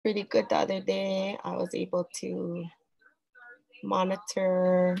pretty good the other day. I was able to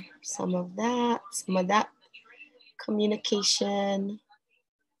monitor some of that communication.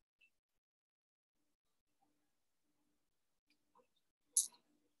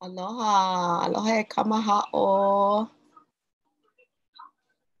 Aloha, aloha e kamaha'o.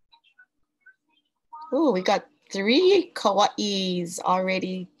 Oh, we got 3 kawa'is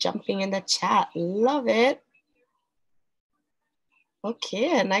already jumping in the chat. Love it.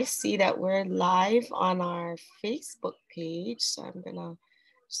 Okay, and I see that we're live on our Facebook page. So I'm gonna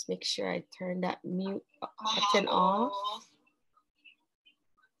just make sure I turn that mute button off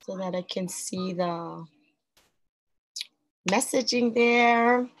so that I can see the messaging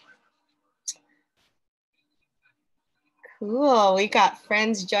there. Cool, we got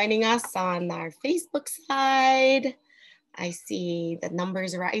friends joining us on our Facebook side. I see the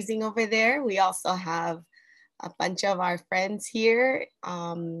numbers rising over there. We also have a bunch of our friends here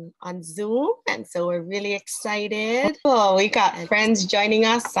on Zoom, and so we're really excited. Oh, we got friends joining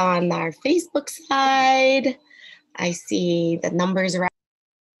us on our Facebook side. I see the numbers rising.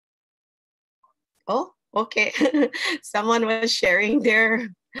 Oh, okay. Someone was sharing their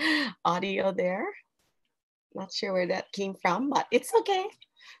audio there. Not sure where that came from, but it's okay.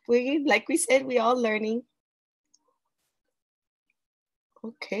 Like we said, we all learning.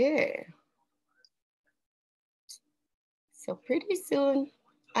 Okay. So pretty soon,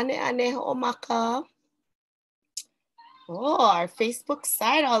 ane ho'omaka. Oh, our Facebook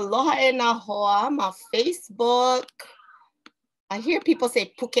site. Aloha e nā hoa, my Facebook. I hear people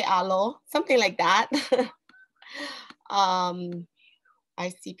say puke alo, something like that. I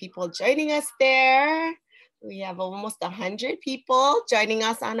see people joining us there. We have almost 100 people joining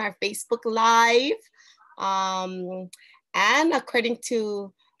us on our Facebook Live. And according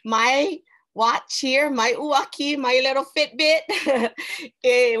to my watch here, my uaki, my little Fitbit,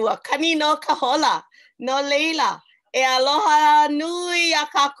 e wa kanino kahola, no leila. E aloha nui a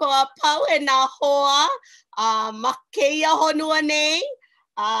kakoa pau e nā hoa, ma keia honua nei,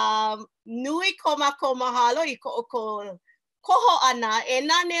 nui ko mako mahalo I ko koho ana e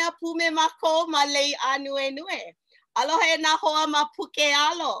nane a pume mako ma Lei Ānuenue. Aloha e nā hoa ma puke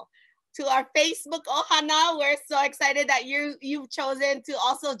alo. To our Facebook ohana, we're so excited that you've chosen to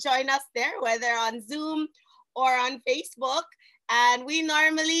also join us there, whether on Zoom or on Facebook. And we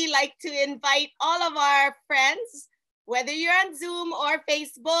normally like to invite all of our friends, whether you're on Zoom or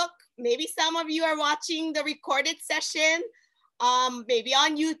Facebook. Maybe some of you are watching the recorded session, maybe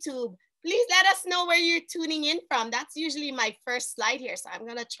on YouTube. Please let us know where you're tuning in from. That's usually my first slide here. So I'm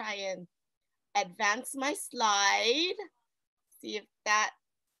gonna try and advance my slide. See if that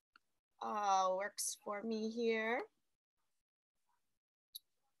works for me here.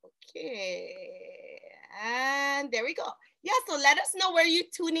 Okay, and there we go. Yeah, so let us know where you're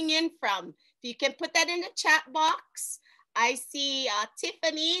tuning in from. You can put that in the chat box. I see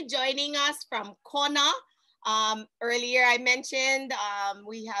Tiffany joining us from Kona. Earlier I mentioned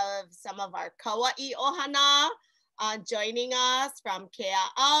we have some of our Kauai Ohana joining us from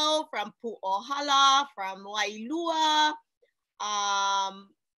Kea'au, from Pu'ohala, from Wailua.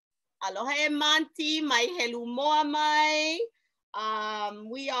 Aloha e Manti, mai helu moa mai.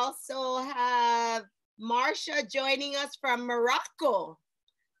 We also have Marsha joining us from Morocco.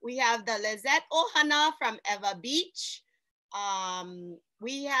 We have the Lizette Ohana from Eva Beach.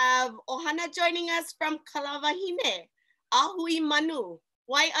 We have Ohana joining us from Kalavahine, Ahui Manu,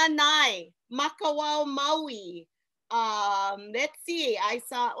 Waianai, Makawao Maui. Let's see, I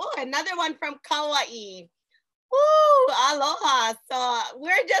saw, another one from Kauai. Woo, aloha. So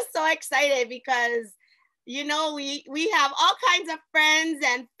we're just so excited because, you know, we have all kinds of friends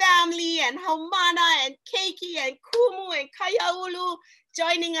and family and haumana and keiki and kumu and kaiaulu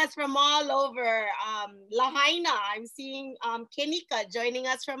joining us from all over. Lahaina, I'm seeing Kenika joining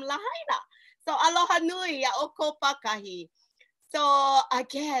us from Lahaina. So aloha nui, a'oko pakahi. So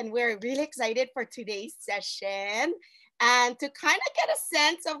again, we're really excited for today's session and to kind of get a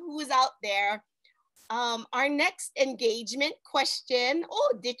sense of who's out there. Our next engagement question,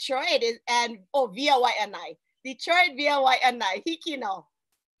 Detroit is, and via Waianai. Detroit via Waianai, hikino.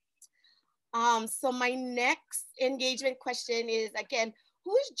 So my next engagement question is, again,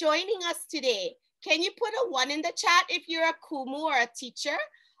 who's joining us today? Can you put a 1 in the chat if you're a kumu or a teacher?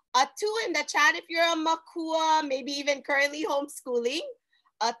 A 2 in the chat if you're a makua, maybe even currently homeschooling.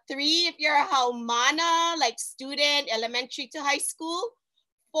 A 3 if you're a haumana, like student, elementary to high school.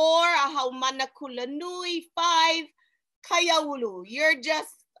 4, a haumana kulanui. 5, kaiaulu. You're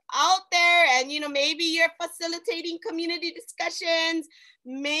just out there and, you know, maybe you're facilitating community discussions.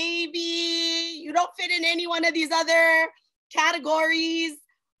 Maybe you don't fit in any one of these other categories.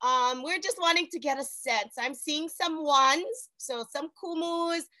 we're just wanting to get a sense. I'm seeing some ones, so some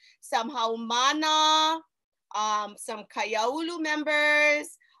kumus, some haumana, some kayaulu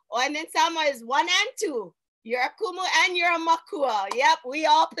members, and then some is 1 and 2. You're a kumu and you're a makua. Yep, we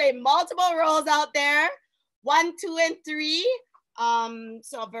all play multiple roles out there. 1, 2, and 3.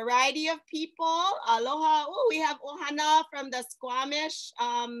 So a variety of people. Aloha. Oh, we have ohana from the Squamish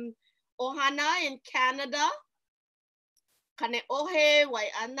ohana in Canada. Kaneohe,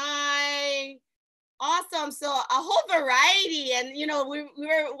 waianai. Awesome. So a whole variety. And, you know, we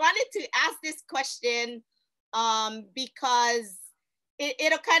wanted to ask this question because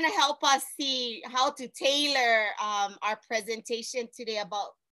it'll kind of help us see how to tailor our presentation today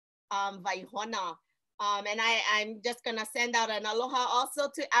about Waihona. And I'm just gonna send out an aloha also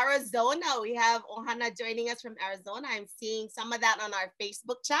to Arizona. We have Ohana joining us from Arizona. I'm seeing some of that on our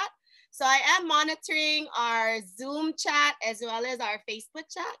Facebook chat. So I am monitoring our Zoom chat as well as our Facebook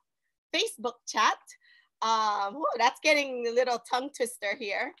chat. Whoa, that's getting a little tongue twister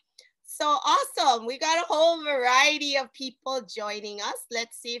here. So awesome. We got a whole variety of people joining us.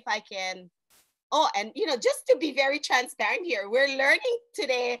 Let's see if I can. Oh, and you know, just to be very transparent here, we're learning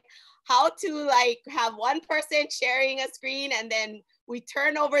today how to like have one person sharing a screen and then we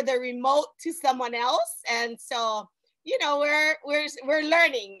turn over the remote to someone else. And so, you know, we're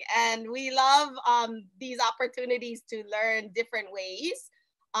learning, and we love these opportunities to learn different ways.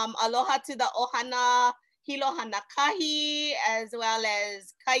 Aloha to the ohana hilo hanakahi, as well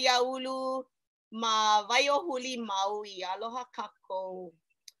as kayaulu ma vaiohuli maui. Aloha kako.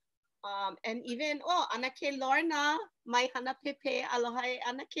 And even, oh, Anake Lorna, mai hana pepe, aloha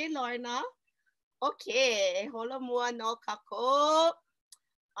Anake Lorna. Okay, holomua no kako.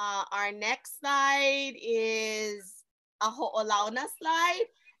 Our next slide is a ho'olauna slide.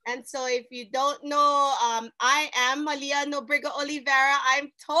 And so if you don't know, I am Malia Nobriga Oliveira.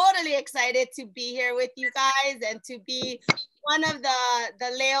 I'm totally excited to be here with you guys and to be one of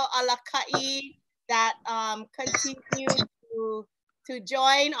the Leo Alakai that continue to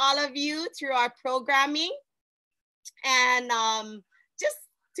join all of you through our programming, and just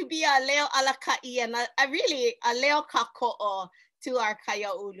to be a Leo Alakai and really a Leo Kako'o to our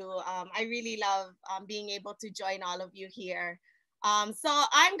Kayaulu. I really love being able to join all of you here. So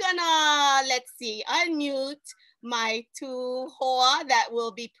I'm gonna, let's see, unmute my two hoa that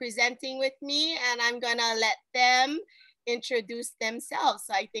will be presenting with me, and I'm gonna let them introduce themselves.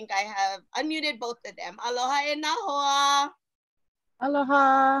 So I think I have unmuted both of them. Aloha e nā hoa.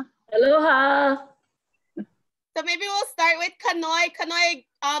 Aloha. Aloha. So maybe we'll start with Kanoe. Kanoe,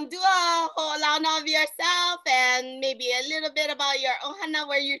 do a ho'olauna of yourself and maybe a little bit about your ohana,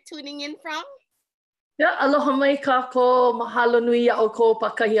 where you're tuning in from. Yeah, aloha mai kako, mahalo nui a o ko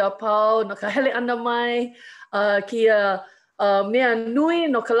pakahi a pau, no ka hele ana mai, kia mea nui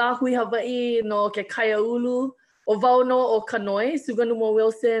no ka lāhui Hawaii, no ke kaiaulu, o wau no o Kanoe, Suganu mo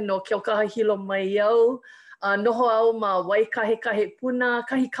Wilson, no ke o kaha hilo mai iau, noho au ma wai kahe puna,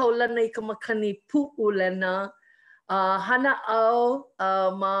 kahi kaulana I ka makani pu'u lena, hana au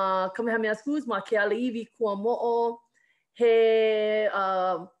ma Kamehameha Schools, ma ke alaiwi kua mo'o, he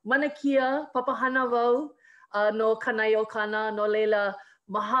manakia papahana wau no kanai o kana no leila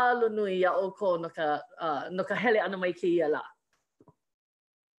mahalo nui a o ko no ka hele ana mai ke ia la.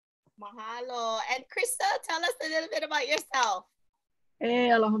 Mahalo. And Chryssa, tell us a little bit about yourself.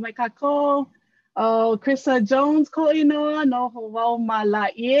 Hey, aloha mai kako. Chryssa Jones ko inoa no ho wau ma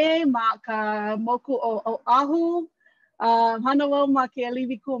laie ma ka moku o ahu. Hana wau ma ke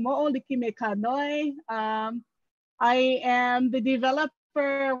aliwi kua mo'o liki me Kanoe. I am the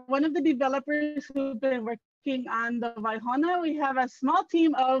developer, one of the developers who've been working on the Waihona. We have a small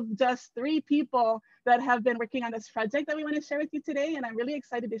team of just 3 people that have been working on this project that we want to share with you today, and I'm really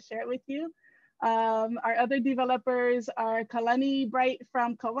excited to share it with you. Our other developers are Kalani Bright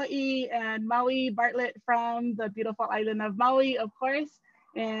from Kauai and Maui Bartlett from the beautiful island of Maui, of course.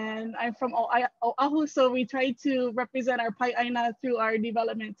 And I'm from Oahu, so we try to represent our Pai'aina through our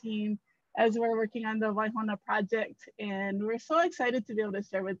development team as we're working on the Waihona project. And we're so excited to be able to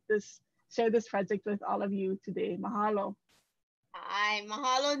share this project with all of you today. Mahalo. Hi,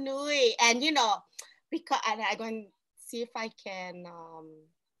 mahalo nui. And you know, because I'm going to see if I can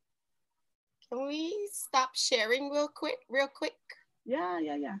we stop sharing real quick? Yeah.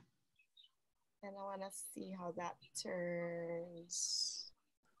 And I want to see how that turns.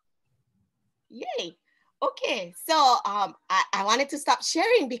 Yay. Okay, so I wanted to stop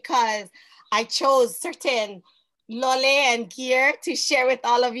sharing because I chose certain lole and gear to share with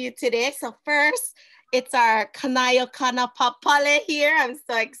all of you today. So first It's our Kanayo Kana Papale here. I'm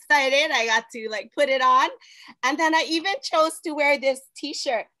so excited. I got to like put it on. And then I even chose to wear this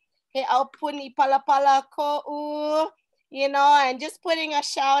t-shirt. He aupuni pala pala ko'u, you know, and just putting a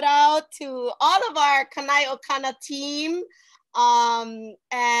shout out to all of our Kanayo Kana team.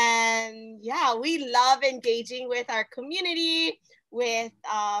 And yeah, we love engaging with our community, with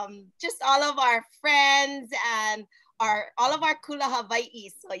just all of our friends and all of our Kula Hawaii.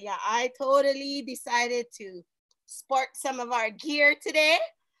 So yeah, I totally decided to sport some of our gear today.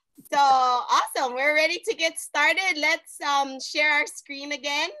 So awesome, we're ready to get started. Let's share our screen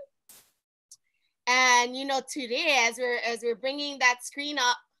again. And you know, today as we're bringing that screen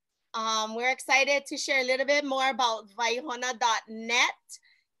up, we're excited to share a little bit more about waihona.net.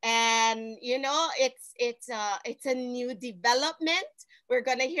 And you know, it's a new development. We're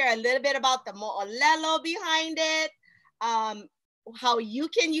gonna hear a little bit about the mo'olelo behind it, how you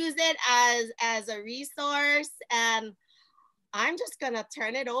can use it as a resource. And I'm just gonna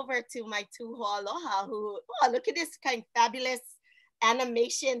turn it over to my two ho'aloha who, oh, look at this kind of fabulous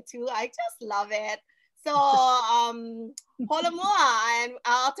animation too. I just love it. So hola and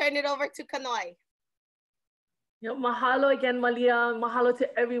I'll turn it over to Kanoe. Yep, mahalo again, Malia. Mahalo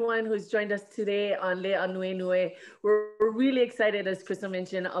to everyone who's joined us today on Lei Ānuenue. We're really excited, as Chryssa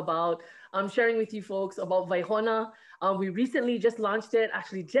mentioned, about sharing with you folks about Waihona. We recently just launched it,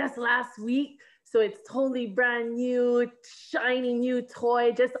 actually just last week. So it's totally brand new, shiny new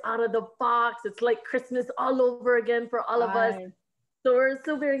toy, just out of the box. It's like Christmas all over again for all of us. So we're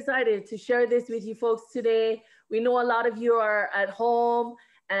so very excited to share this with you folks today. We know a lot of you are at home,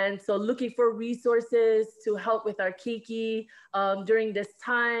 and so looking for resources to help with our keiki during this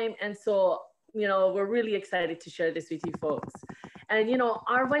time. And so, you know, we're really excited to share this with you folks. And, you know,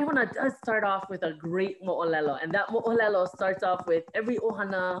 our waihona does start off with a great mo'olelo. And that mo'olelo starts off with every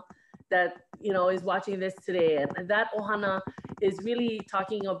ohana that, you know, is watching this today. And that ohana is really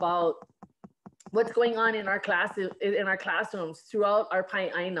talking about what's going on in our classrooms throughout our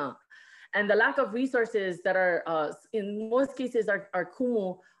pai'aina. And the lack of resources that are, in most cases, our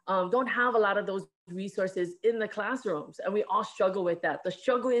kumu don't have a lot of those resources in the classrooms. And we all struggle with that. The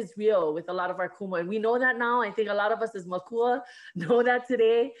struggle is real with a lot of our kumu. And we know that now. I think a lot of us as makua know that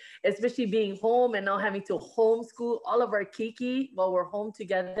today, especially being home and now having to homeschool all of our keiki while we're home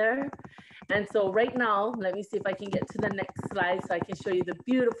together. And so right now, let me see if I can get to the next slide so I can show you the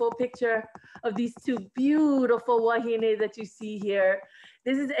beautiful picture of these two beautiful wahine that you see here.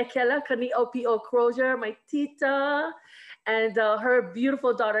 This is Ekela Kani'o Crozier, my tita, and her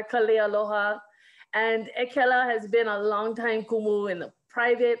beautiful daughter, Kalea Aloha. And Ekela has been a long time kumu in the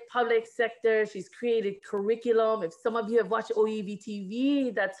private, public sector. She's created curriculum. If some of you have watched OEV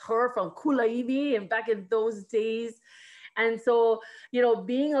TV, that's her from Kulaivi and back in those days. And so, you know,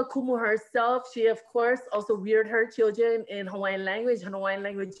 being a kumu herself, she, of course, also reared her children in Hawaiian language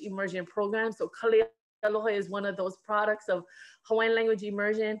immersion program. So Kalea Aloha is one of those products of Hawaiian language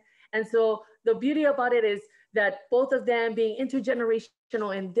immersion. And so the beauty about it is that both of them being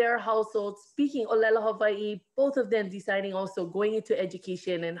intergenerational in their households, speaking Olelo Hawaii, both of them deciding also going into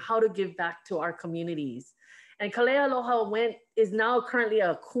education and how to give back to our communities. And Kalea Aloha is now currently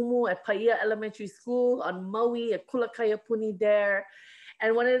a kumu at Paia Elementary School on Maui at Kulakaya Puni there.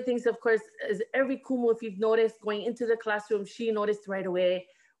 And one of the things, of course, is every kumu, if you've noticed, going into the classroom, she noticed right away,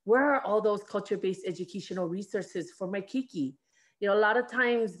 where are all those culture-based educational resources for my keiki? You know, a lot of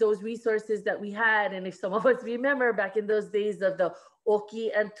times those resources that we had, and if some of us remember back in those days of the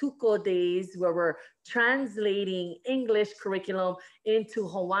Oki and Tuko days where we're translating English curriculum into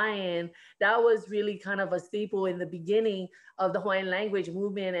Hawaiian, that was really kind of a staple in the beginning of the Hawaiian language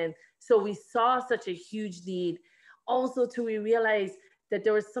movement. And so we saw such a huge need. Also, to we realized that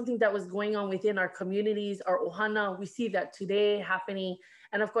there was something that was going on within our communities, our ohana. We see that today happening.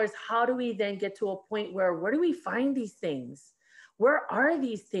 And of course, how do we then get to a point where do we find these things? Where are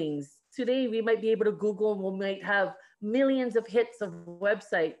these things? Today, we might be able to Google, and we might have millions of hits of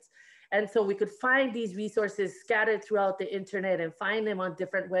websites. And so we could find these resources scattered throughout the internet and find them on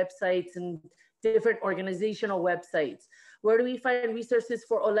different websites and different organizational websites. Where do we find resources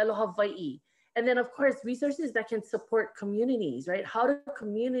for Olelo Hawaii? And then of course, resources that can support communities, right? How do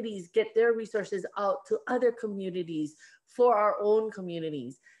communities get their resources out to other communities for our own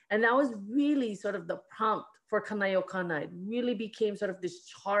communities? And that was really sort of the prompt for Kanayo Kana. It really became sort of this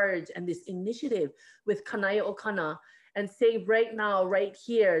charge and this initiative with Kanayo Kana and say right now, right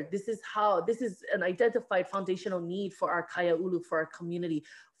here, this is an identified foundational need for our Kaya Ulu, for our community,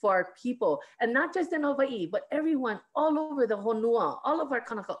 for our people. And not just in Hawaii, but everyone all over the Honua, all of our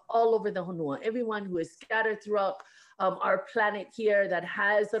Kanaka, all over the Honua, everyone who is scattered throughout our planet here that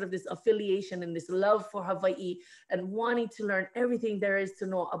has sort of this affiliation and this love for Hawaii and wanting to learn everything there is to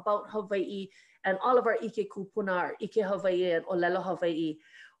know about Hawaii and all of our Ike Kupuna, our Ike Hawaii and Olelo Hawaii,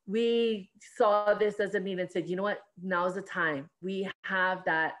 we saw this as a need and said, you know what, now's the time. We have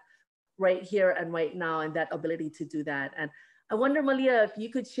that right here and right now and that ability to do that. And I wonder, Malia, if you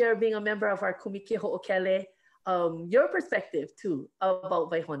could share, being a member of our Kumike Ho'okele, your perspective too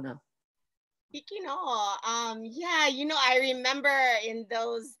about Waihona. Yeah, I remember in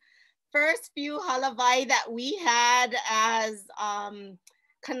those first few halavai that we had as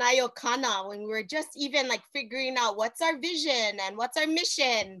Kanayo Kana, when we were just even like figuring out what's our vision and what's our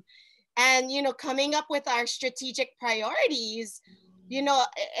mission and, coming up with our strategic priorities,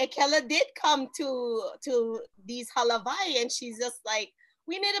 Ekela did come to these halavai and she's just like,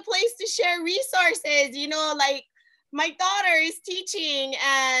 we need a place to share resources, like my daughter is teaching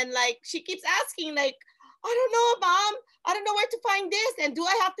and like, she keeps asking like, I don't know, Mom, I don't know where to find this. And do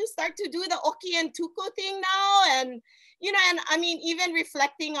I have to start to do the Oki and Tuko thing now? And, and I mean, even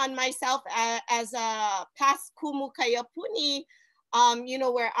reflecting on myself as a past kumu kayapuni,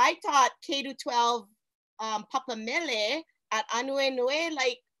 where I taught K-12 papamele at Ānuenue,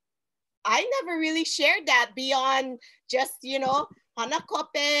 like, I never really shared that beyond just, hanakope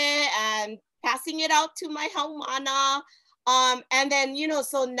and passing it out to my haumana. And then,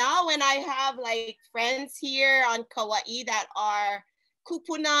 so now when I have like friends here on Kauai that are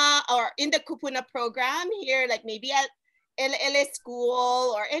kupuna or in the kupuna program here, like maybe at LLA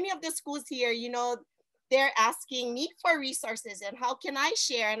school or any of the schools here, they're asking me for resources and how can I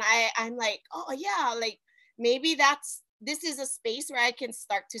share? And I'm like, oh yeah, like maybe this is a space where I can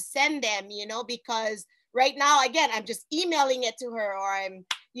start to send them, because right now, again, I'm just emailing it to her or I'm,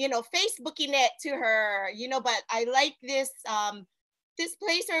 Facebooking it to her, but I like this, this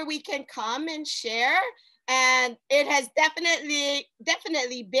place where we can come and share. And it has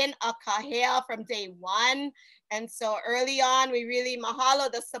definitely been a kahea from day one. And so early on, we really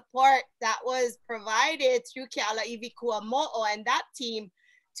mahalo the support that was provided through Keala Iwi Kuamo'o and that team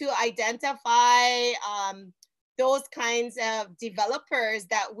to identify those kinds of developers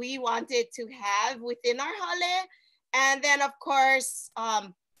that we wanted to have within our hale. And then of course,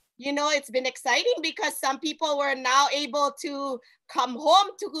 it's been exciting because some people were now able to come home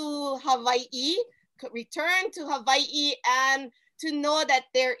to Hawaii, return to Hawaii, and to know that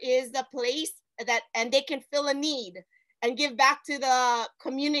there is a place and they can fill a need and give back to the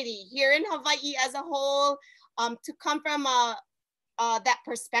community here in Hawaii as a whole, to come from that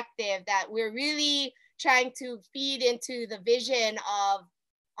perspective that we're really trying to feed into the vision of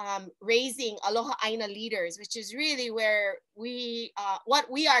raising aloha aina leaders, which is really where we, what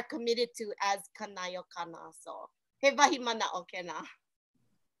we are committed to as Kanayo Kana. So, he wahi mana'o kena.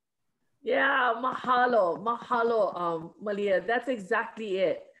 Yeah, mahalo, Malia. That's exactly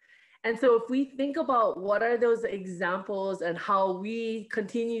it. And so if we think about what are those examples and how we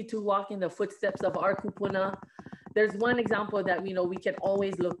continue to walk in the footsteps of our kupuna, there's one example that we know we can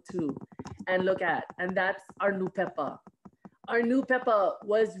always look to and look at, and that's our nupepa. Our nupepa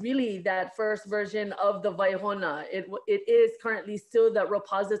was really that first version of the Waihona. It is currently still the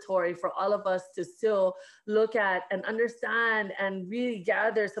repository for all of us to still look at and understand and really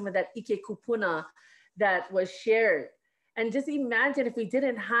gather some of that ike kupuna that was shared. And just imagine if we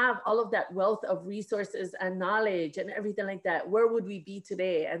didn't have all of that wealth of resources and knowledge and everything like that, where would we be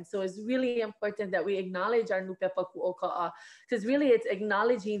today? And so it's really important that we acknowledge our nupepa ku'oka'a, because really it's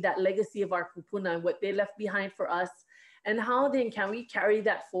acknowledging that legacy of our kupuna and what they left behind for us. And how then can we carry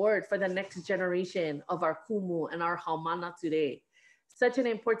that forward for the next generation of our kumu and our haumana today? Such an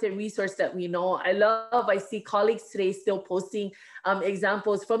important resource that we know. I see colleagues today still posting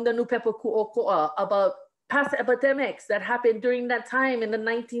examples from the nupepa ku'oka'a about past epidemics that happened during that time in the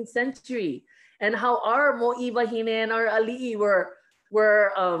 19th century, and how our mo'i wahine and our ali'i were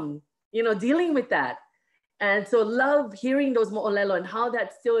dealing with that. And so love hearing those mo'olelo and how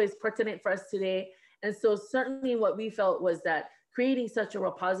that still is pertinent for us today. And so certainly what we felt was that creating such a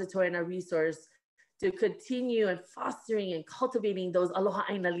repository and a resource to continue and fostering and cultivating those aloha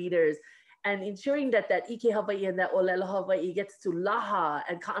aina leaders and ensuring that that ike Hawaii and that olelo Hawaii gets to laha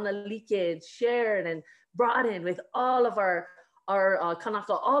and ka'analike and shared and brought in with all of our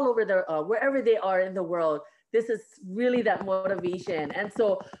kanaka all over the, wherever they are in the world. This is really that motivation. And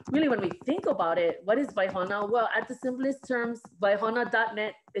so really when we think about it, what is Waihona? Well, at the simplest terms,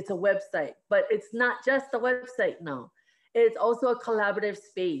 waihona.net, it's a website, but it's not just a website now. It's also a collaborative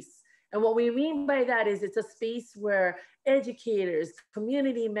space. And what we mean by that is it's a space where educators,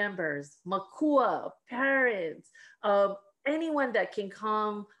 community members, makua, parents, anyone that can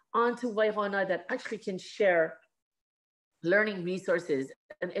come onto Waihona that actually can share learning resources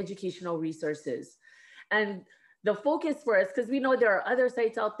and educational resources. And the focus for us, because we know there are other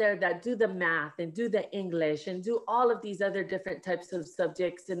sites out there that do the math and do the English and do all of these other different types of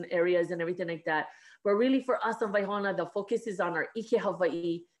subjects and areas and everything like that. But really for us on Waihona, the focus is on our Ike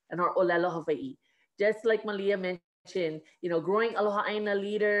Hawaii and our Olelo Hawaii. Just like Malia mentioned, you know, growing Aloha Aina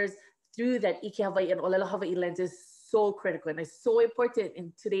leaders through that Ike Hawaii and Olelo Hawaii lens is so critical and it's so important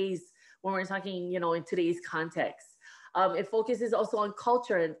in today's, when we're talking, you know, in today's context. It focuses also on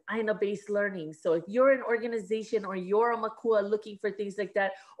culture and Aina-based learning. So if you're an organization or you're a makua looking for things like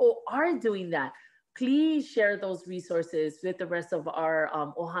that or are doing that, please share those resources with the rest of our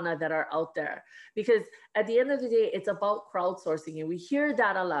ohana that are out there. Because at the end of the day, it's about crowdsourcing. And we hear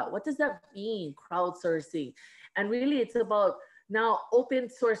that a lot. What does that mean, crowdsourcing? And really, it's about now open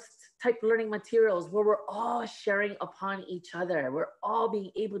source type learning materials where we're all sharing upon each other. We're all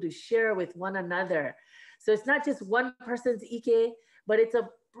being able to share with one another. So it's not just one person's Ike, but it's a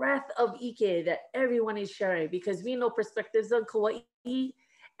breadth of Ike that everyone is sharing, because we know perspectives on Kauai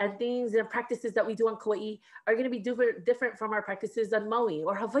and things and practices that we do on Kauai are going to be different from our practices on Maui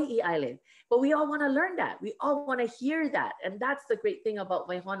or Hawaii Island. But we all want to learn that. We all want to hear that. And that's the great thing about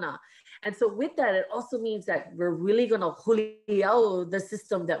Waihona. And so with that, it also means that we're really going to huliao the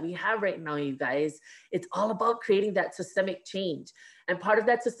system that we have right now, you guys. It's all about creating that systemic change. And part of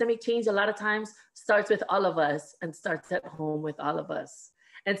that systemic change, a lot of times, starts with all of us and starts at home with all of us.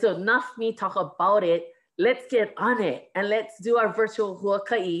 And so enough me talk about it. Let's get on it and let's do our virtual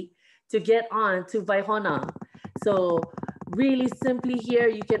huakai to get on to Waihona. So really simply here,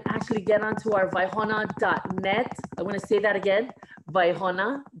 you can actually get onto our waihona.net. I'm going to say that again.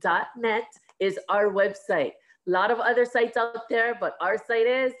 Waihona.net is our website. A lot of other sites out there, but our site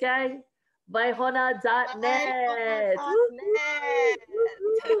is, guys, waihona.net.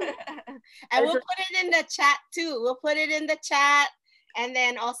 And we'll put it in the chat too. We'll put it in the chat and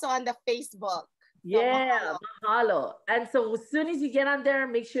then also on the Facebook. Yeah, mahalo. And so as soon as you get on there,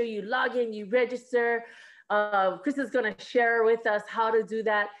 make sure you log in, you register. Chris is going to share with us how to do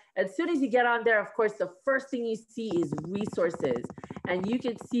that. As soon as you get on there, of course, the first thing you see is resources. And you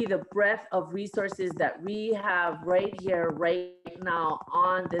can see the breadth of resources that we have right here, right now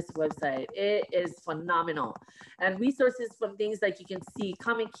on this website. It is phenomenal. And resources from things like you can see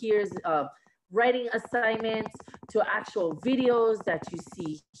comic here's writing assignments to actual videos that you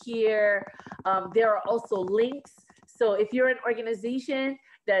see here. There are also links. So if you're an organization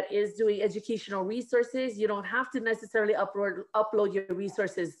that is doing educational resources, you don't have to necessarily upload your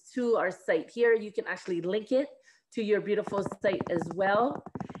resources to our site here. You can actually link it to your beautiful site as well.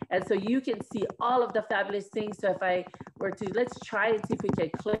 And so you can see all of the fabulous things. So if I were to, let's try and see if we can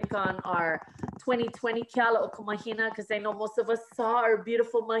click on our 2020 Keala Oko Mahina, because I know most of us saw our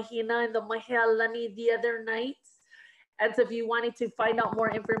beautiful Mahina in the Mahealani the other night. And so if you wanted to find out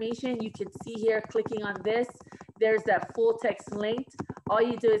more information, you can see here, clicking on this, there's that full text link. All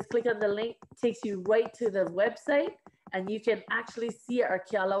you do is click on the link, takes you right to the website, and you can actually see our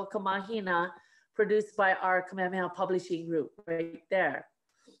Keala Oko Mahina produced by our Kamehameha Publishing Group right there.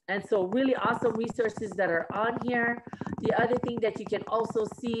 And so really awesome resources that are on here. The other thing that you can also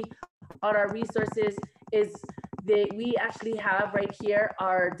see on our resources is we actually have right here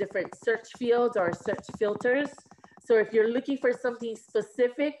our different search fields or search filters. So if you're looking for something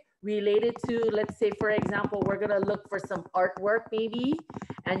specific related to, let's say, for example, we're gonna look for some artwork maybe,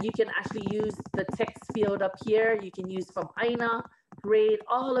 and you can actually use the text field up here. You can use from Aina, grade,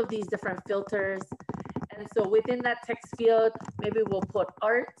 all of these different filters. And so within that text field, maybe we'll put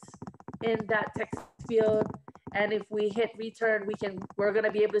art in that text field. And if we hit return, we're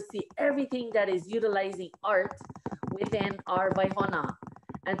gonna be able to see everything that is utilizing art within our Waihona.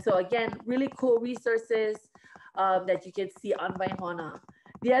 And so again, really cool resources that you can see on Waihona.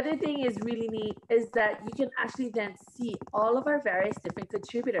 The other thing is really neat is that you can actually then see all of our various different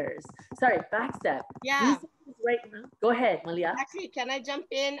contributors. Sorry, backstep. Yeah. Right now. Go ahead, Malia. Actually, can I jump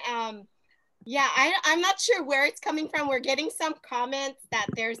in? Yeah, I'm not sure where it's coming from. We're getting some comments that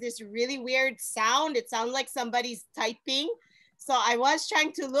there's this really weird sound. It sounds like somebody's typing. So I was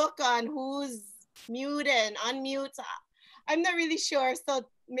trying to look on who's mute and unmute. I'm not really sure. So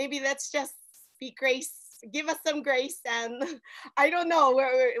maybe let's just be grace. Give us some grace, and I don't know.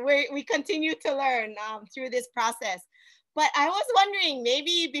 We continue to learn through this process. But I was wondering,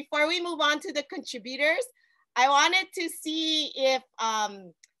 maybe before we move on to the contributors, I wanted to see if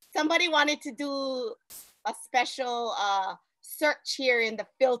somebody wanted to do a special search here in the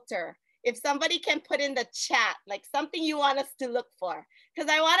filter. If somebody can put in the chat, like something you want us to look for,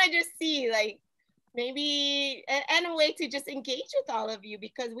 because I want to just see, like, maybe and a way to just engage with all of you,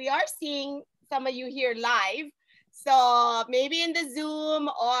 because we are seeing some of you here live. So maybe in the Zoom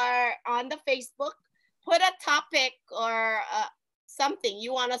or on the Facebook, put a topic or something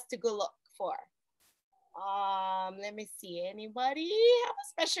you want us to go look for. Let me see, anybody have a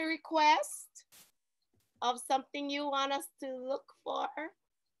special request of something you want us to look for?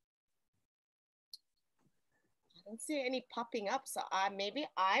 I don't see any popping up, so maybe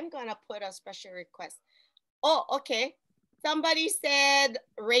I'm gonna put a special request. Oh, okay. Somebody said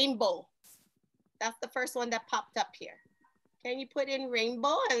rainbow. That's the first one that popped up here. Can you put in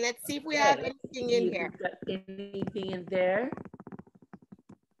rainbow and let's see if we have anything in here. Anything in there?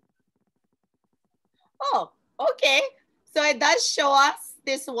 Oh, okay. So it does show us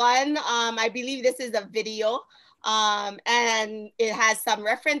this one. I believe this is a video. And it has some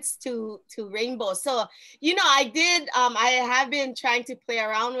reference to rainbow. So, you know, I have been trying to play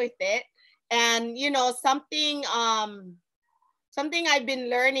around with it, and, you know, something I've been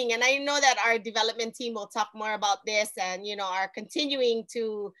learning, and I know that our development team will talk more about this, and, you know, are continuing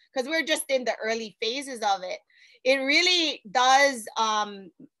to, because we're just in the early phases of it. It really does,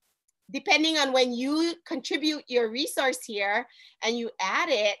 depending on when you contribute your resource here and you add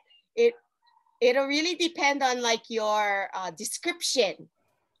it, it'll really depend on like your description,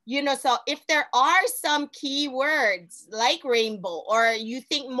 you know. So if there are some keywords like rainbow, or you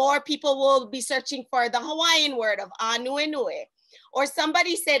think more people will be searching for the Hawaiian word of Ānuenue, or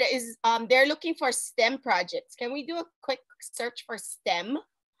somebody said they're looking for STEM projects. Can we do a quick search for STEM?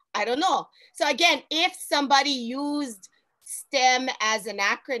 I don't know. So again, if somebody used STEM as an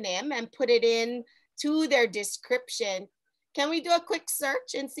acronym and put it in to their description, can we do a quick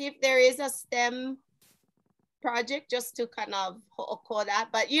search and see if there is a STEM project, just to kind of call that?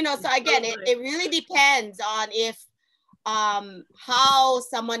 But, you know, so again, it really depends on if how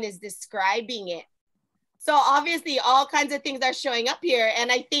someone is describing it. So obviously all kinds of things are showing up here.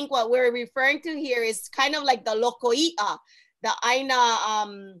 And I think what we're referring to here is kind of like the Lokoi'a, the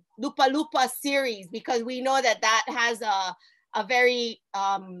Aina Lupa Lupa series, because we know that that has a very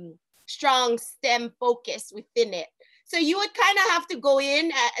strong STEM focus within it. So you would kind of have to go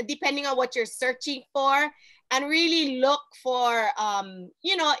in, depending on what you're searching for, and really look for,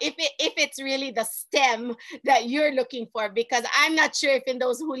 you know, if it's really the STEM that you're looking for, because I'm not sure if in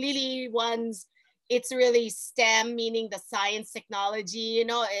those Hulili ones, it's really STEM, meaning the science, technology, you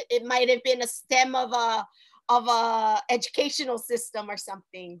know, it might have been a STEM of a educational system or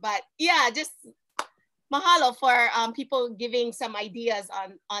something. But yeah, just mahalo for people giving some ideas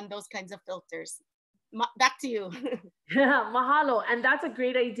on those kinds of filters. Back to you. Yeah, mahalo. And that's a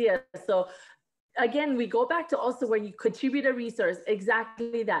great idea. So again, we go back to also where you contribute a resource,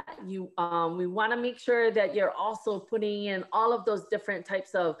 exactly that. We want to make sure that you're also putting in all of those different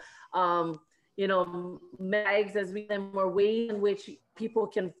types of, you know, mags, as we them, or ways in which people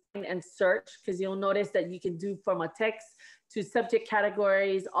can find and search, because you'll notice that you can do from a text to subject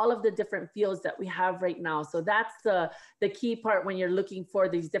categories, all of the different fields that we have right now. So that's the key part when you're looking for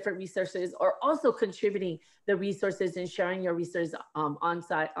these different resources, or also contributing the resources and sharing your resources on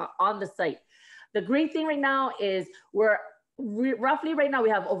the site. The great thing right now is roughly right now we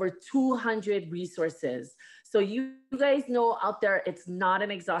have over 200 resources. So you guys know out there, it's not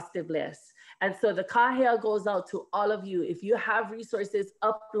an exhaustive list. And so the kahea goes out to all of you. If you have resources,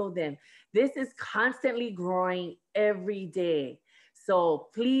 upload them. This is constantly growing every day. So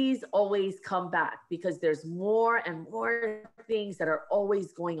please always come back, because there's more and more things that are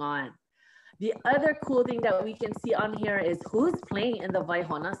always going on. The other cool thing that we can see on here is who's playing in the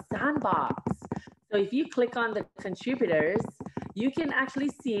Waihona sandbox. So if you click on the contributors, you can actually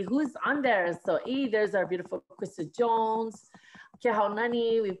see who's on there. So there's our beautiful Chryssa Jones,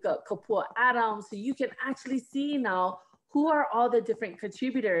 Kehaunani, we've got Kopua Adams. So you can actually see now who are all the different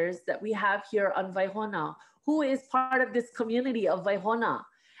contributors that we have here on Waihona, who is part of this community of Waihona.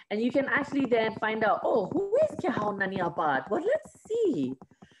 And you can actually then find out, oh, who is Kehaunani Abad? Well, let's see.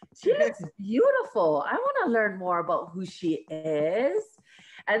 She looks beautiful. I want to learn more about who she is.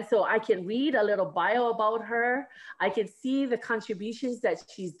 And so I can read a little bio about her. I can see the contributions that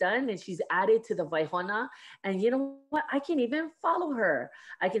she's done and she's added to the Waihona. And you know what? I can even follow her.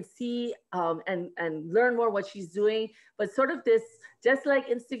 I can see and learn more what she's doing. But sort of this, just like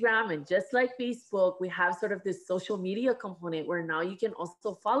Instagram and just like Facebook, we have sort of this social media component where now you can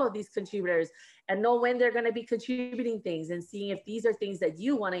also follow these contributors and know when they're going to be contributing things, and seeing if these are things that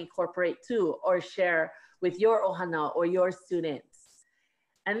you want to incorporate too or share with your ohana or your students.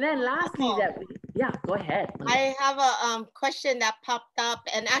 And then lastly, Yeah, go ahead. I have a question that popped up,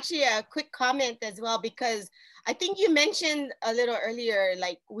 and actually a quick comment as well, because I think you mentioned a little earlier,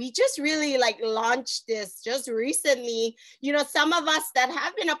 like we just really like launched this just recently. You know, some of us that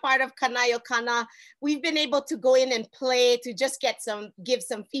have been a part of Kanayo Kana, we've been able to go in and play to just give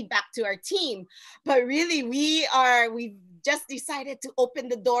some feedback to our team. But really we've just decided to open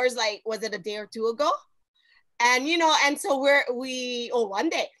the doors, like, was it a day or two ago? And, you know, and so one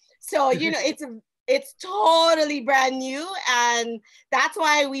day. So, you know, it's totally brand new. And that's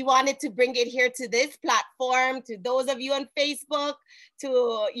why we wanted to bring it here to this platform, to those of you on Facebook,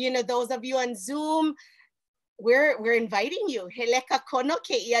 to, you know, those of you on Zoom. We're inviting you.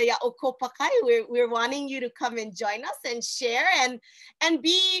 We're wanting you to come and join us and share and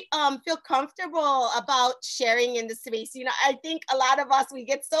feel comfortable about sharing in the space. You know, I think a lot of us, we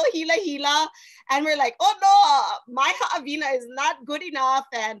get so hila and we're like, oh no, my ha'awina is not good enough,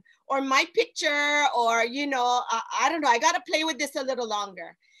 or my picture, or, you know, I don't know, I got to play with this a little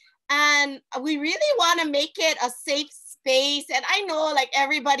longer. And we really want to make it a safe space. And I know like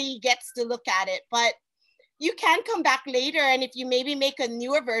everybody gets to look at it, but you can come back later, and if you maybe make a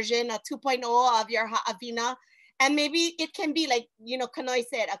newer version, a 2.0 of your ha'awina, and maybe it can be like, you know, Kanoe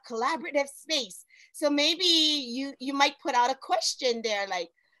said, a collaborative space. So maybe you might put out a question there like,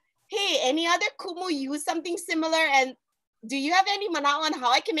 hey, any other kumu use something similar? And do you have any manao on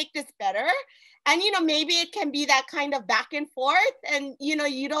how I can make this better? And, you know, maybe it can be that kind of back and forth. And, you know,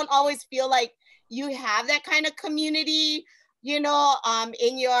 you don't always feel like you have that kind of community, you know,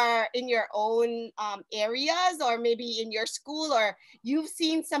 in your own areas, or maybe in your school, or you've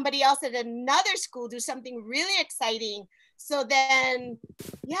seen somebody else at another school do something really exciting. So then,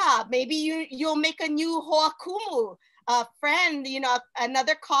 yeah, maybe you'll make a new hoa kumu, a friend, you know,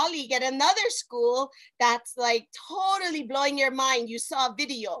 another colleague at another school that's like totally blowing your mind. You saw a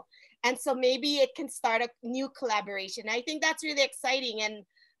video. And so maybe it can start a new collaboration. I think that's really exciting. And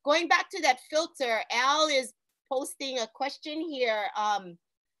going back to that filter, Al is posting a question here.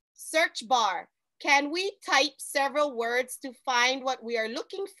 Search bar, can we type several words to find what we are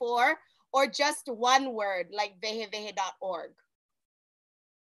looking for, or just one word like vehevehe.org?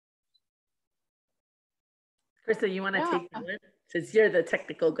 Chryssa, you want to take that one? Since you're the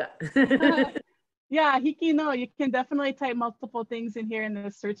technical guy. Yeah, Hiki, no, you can definitely type multiple things in here in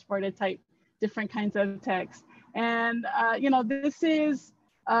the search bar to type different kinds of text. And, you know, this is,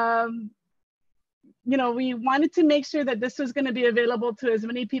 you know, we wanted to make sure that this was going to be available to as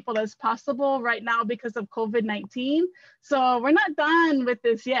many people as possible right now because of COVID-19. So we're not done with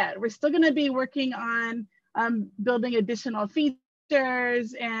this yet. We're still going to be working on building additional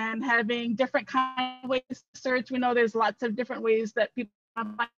features and having different kinds of ways to search. We know there's lots of different ways that people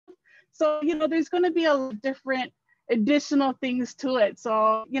find. So, you know, there's going to be a different additional things to it.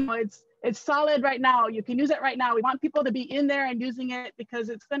 So, you know, it's solid right now. You can use it right now. We want people to be in there and using it because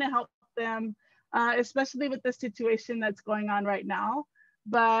it's going to help them, especially with the situation that's going on right now.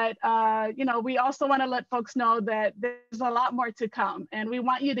 But, you know, we also want to let folks know that there's a lot more to come, and we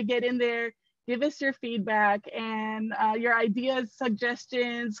want you to get in there, give us your feedback and your ideas,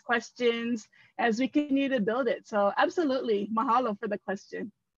 suggestions, questions, as we continue to build it. So absolutely, mahalo for the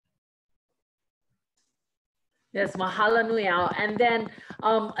question. Yes, mahalo nui ao. And then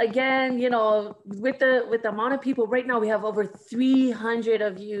again, you know, with the amount of people right now, we have over 300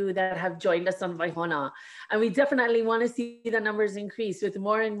 of you that have joined us on Waihona. And we definitely want to see the numbers increase with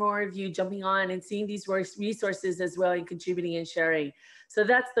more and more of you jumping on and seeing these resources as well and contributing and sharing. So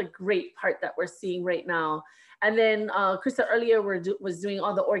that's the great part that we're seeing right now. And then Chryssa earlier was doing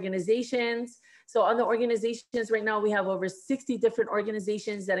all the organizations. So on the organizations right now, we have over 60 different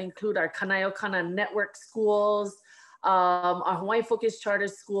organizations that include our Kanayo Kana network schools, our Hawaii focused charter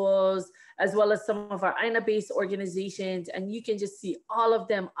schools, as well as some of our Aina-based organizations. And you can just see all of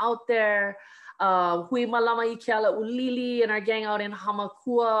them out there. Hui Malama Ikiala Ulili and our gang out in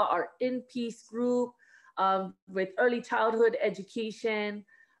Hamakua, our In Peace group with early childhood education.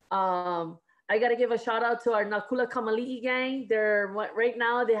 I got to give a shout out to our Nakula Kamali'i gang. Right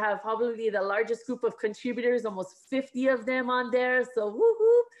now, they have probably the largest group of contributors, almost 50 of them on there. So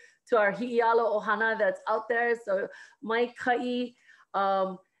woohoo to our Hi'ialo Ohana that's out there. So Mike Ka'i.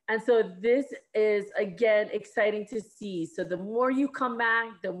 And so this is, again, exciting to see. So the more you come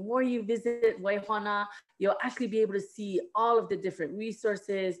back, the more you visit Waihona, you'll actually be able to see all of the different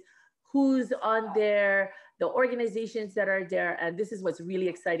resources, who's on there, the organizations that are there. And this is what's really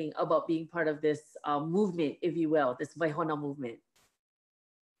exciting about being part of this movement, if you will, this Waihona movement.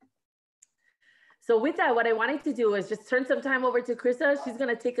 So with that, what I wanted to do is just turn some time over to Chryssa. She's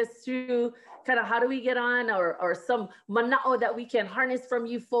gonna take us through kind of how do we get on, or some mana'o that we can harness from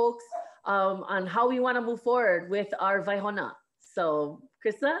you folks. on how we want to move forward with our Vaihona. So,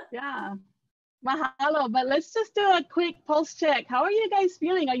 Chryssa? Yeah. Mahalo, but let's just do a quick pulse check. How are you guys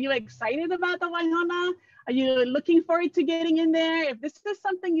feeling? Are you excited about the Waihona? Are you looking forward to getting in there? If this is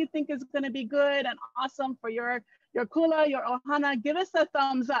something you think is going to be good and awesome for your kula, your ohana, give us a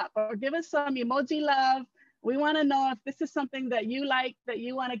thumbs up or give us some emoji love. We want to know if this is something that you like, that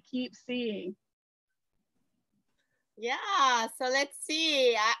you want to keep seeing. Yeah, so let's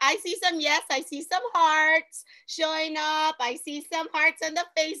see. I see some yes, I see some hearts showing up. I see some hearts on the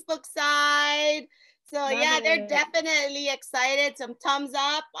Facebook side. So Love yeah, it. they're definitely excited. Some thumbs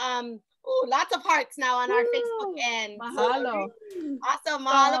up. Ooh, lots of hearts now on our Facebook end. Mahalo. So, awesome.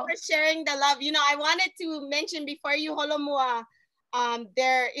 Mahalo for sharing the love. You know, I wanted to mention before you holomua,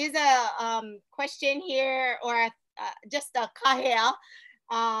 there is a question here or just a kahea,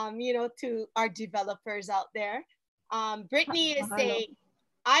 you know, to our developers out there. Brittany is saying,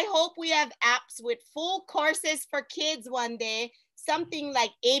 I hope we have apps with full courses for kids one day, something like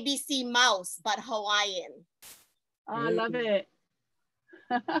ABC Mouse, but Hawaiian. I love it.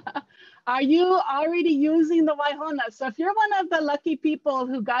 Are you already using the Waihona? So if you're one of the lucky people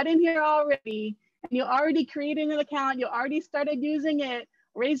who got in here already, and you already created an account, you already started using it,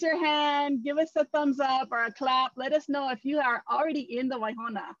 raise your hand, give us a thumbs up or a clap. Let us know if you are already in the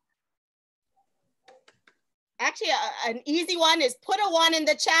Waihona. Actually, an easy one is put a 1 in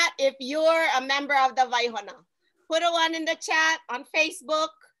the chat if you're a member of the Vaihona. Put a 1 in the chat on Facebook.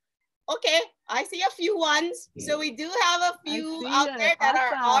 Okay, I see a few ones. So we do have a few out there that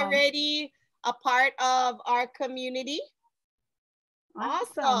are already a part of our community.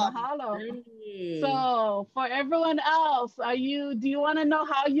 Awesome. Mahalo. So for everyone else, do you want to know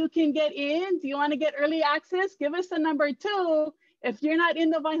how you can get in? Do you want to get early access? Give us a number 2. If you're not in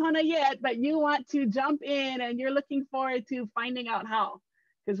the Vaihona yet, but you want to jump in and you're looking forward to finding out how,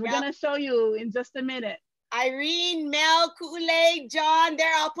 because we're going to show you in just a minute. Irene, Mel, Kule, John,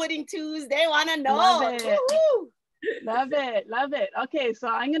 they're all putting 2s. They want to know. Love it. Love it. Love it. Okay, so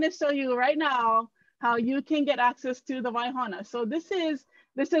I'm going to show you right now how you can get access to the Vaihona. So this is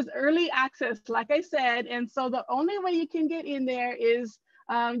early access, like I said. And so the only way you can get in there is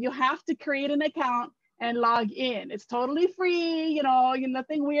you have to create an account and log in. It's totally free, you know,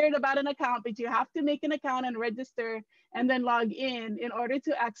 nothing weird about an account, but you have to make an account and register and then log in order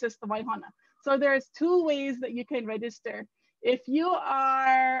to access the Vaihona. So there's 2 ways that you can register. If you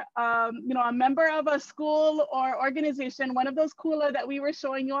are, you know, a member of a school or organization, one of those kula that we were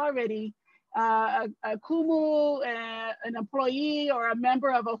showing you already, a kumu, an employee or a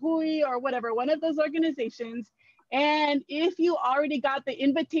member of a hui or whatever, one of those organizations. And if you already got the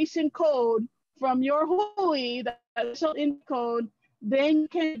invitation code from your hui, the special code, then you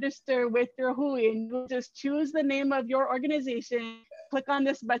can register with your hui and you'll just choose the name of your organization, click on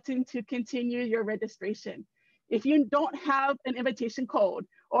this button to continue your registration. If you don't have an invitation code,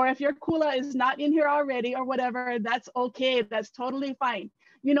 or if your kula is not in here already or whatever, that's okay, that's totally fine.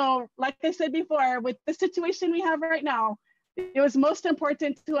 You know, like I said before, with the situation we have right now, it was most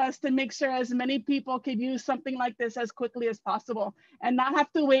important to us to make sure as many people could use something like this as quickly as possible and not have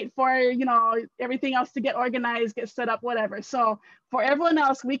to wait for, you know, everything else to get organized, get set up, whatever. So for everyone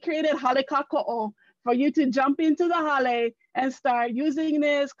else, we created Hale Kako'o for you to jump into the Hale and start using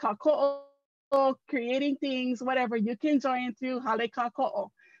this Kako'o, creating things, whatever. You can join through Hale Kako'o.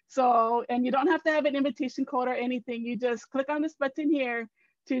 So, and you don't have to have an invitation code or anything. You just click on this button here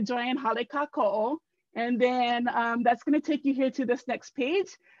to join Hale Kako'o. And then that's going to take you here to this next page.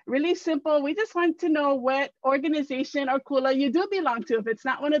 Really simple. We just want to know what organization or kula you do belong to. If it's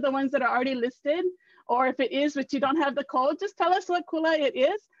not one of the ones that are already listed, or if it is, but you don't have the code, just tell us what kula it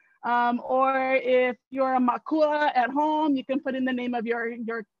is. Or if you're a makua at home, you can put in the name of your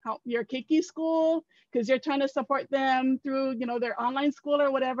keiki school because you're trying to support them through, you know, their online school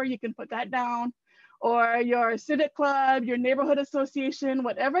or whatever. You can put that down. Or your civic club, your neighborhood association,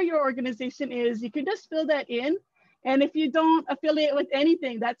 whatever your organization is, you can just fill that in. And if you don't affiliate with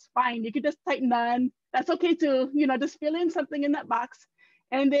anything, that's fine. You can just type none. That's okay too. You know, just fill in something in that box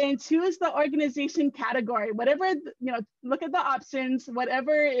and then choose the organization category. Whatever, you know, look at the options,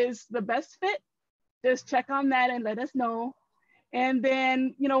 whatever is the best fit, just check on that and let us know. And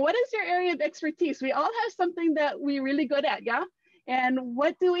then, you know, what is your area of expertise? We all have something that we're really good at, yeah? And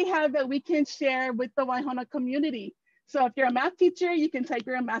what do we have that we can share with the Waihona community? So if you're a math teacher, you can type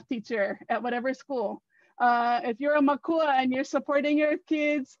you're a math teacher at whatever school. If you're a makua and you're supporting your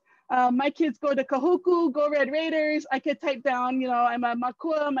kids, my kids go to Kahuku, go Red Raiders. I could type down, you know, I'm a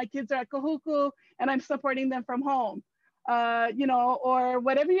makua, my kids are at Kahuku, and I'm supporting them from home. You know, or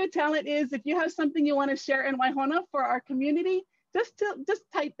whatever your talent is, if you have something you want to share in Waihona for our community, just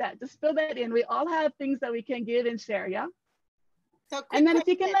type that, just fill that in. We all have things that we can give and share, yeah? So and then if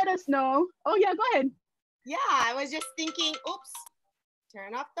you can let us know. Oh yeah, go ahead. Yeah, I was just thinking, oops,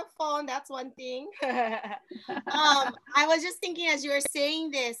 turn off the phone, that's one thing. I was just thinking as you were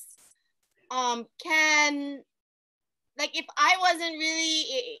saying this, like if I wasn't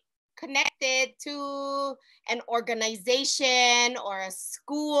really connected to an organization or a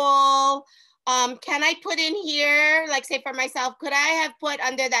school, can I put in here, like say for myself, could I have put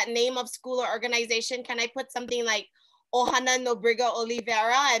under that name of school or organization, can I put something like Ohana Nobriga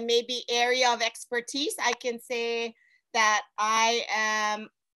Oliveira, and maybe area of expertise, I can say that I am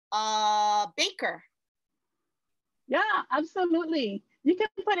a baker. Yeah, absolutely. You can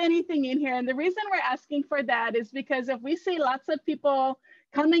put anything in here. And the reason we're asking for that is because if we see lots of people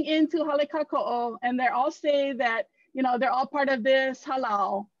coming into Haleka'o'o and they're all say that, you know, they're all part of this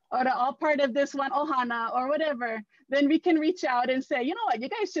halal, or they're all part of this one ohana or whatever, then we can reach out and say, you know what, you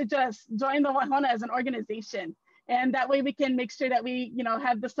guys should just join the ohana as an organization. And that way we can make sure that we, you know,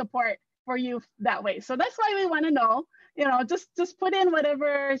 have the support for you that way. So that's why we want to know, you know, just put in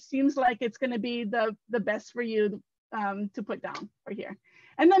whatever seems like it's going to be the best for you to put down for here.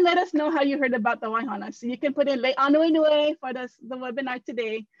 And then let us know how you heard about the Waihana. So you can put in Lei Ānuenue for the webinar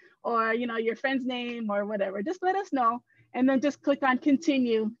today, or, you know, your friend's name or whatever. Just let us know. And then just click on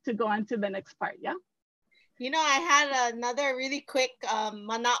continue to go on to the next part, yeah? You know, I had another really quick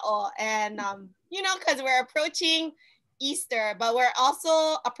mana'o, and you know, because we're approaching Easter, but we're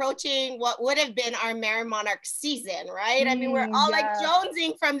also approaching what would have been our Merry Monarch season, right? I mean, we're all like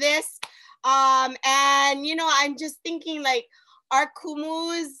jonesing from this. And you know, I'm just thinking like our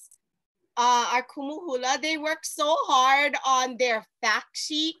kumu hula, they work so hard on their fact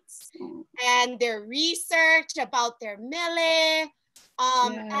sheets and their research about their mele.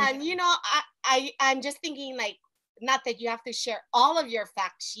 And you know, I'm just thinking like, not that you have to share all of your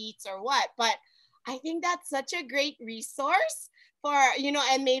fact sheets or what, but I think that's such a great resource for, you know,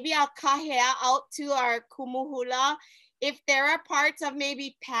 and maybe I'll kahea out to our kumu hula if there are parts of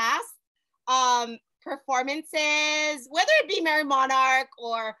maybe past performances, whether it be Merry Monarch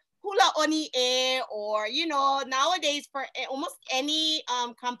or Hula Oni E, or, you know, nowadays for almost any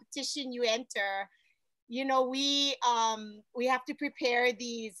competition you enter, you know, we have to prepare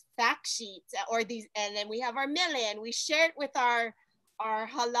these fact sheets or these, and then we have our mele and we share it with our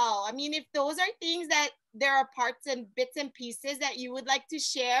halal. I mean, if those are things that there are parts and bits and pieces that you would like to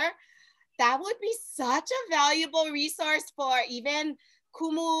share, that would be such a valuable resource for even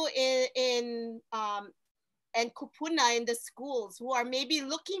kumu and kupuna in the schools who are maybe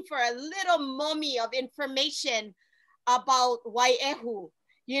looking for a little mummy of information about wai'ehu,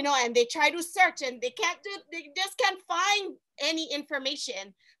 you know, and they try to search and they just can't find any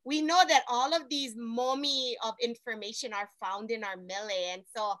information. We know that all of these momi of information are found in our mele. And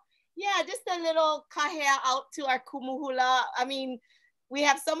so, yeah, just a little kahea out to our kumuhula. I mean, we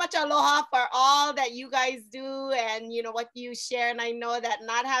have so much aloha for all that you guys do and, you know, what you share. And I know that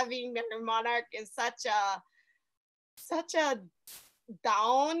not having Merry Monarch is such a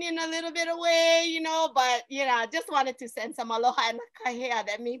down in a little bit of way, you know, but, you know, I just wanted to send some aloha and kahea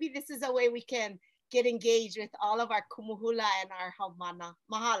that maybe this is a way we can get engaged with all of our kumuhula and our haumana.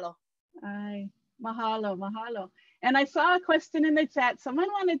 Mahalo. Ay, mahalo, mahalo. And I saw a question in the chat. Someone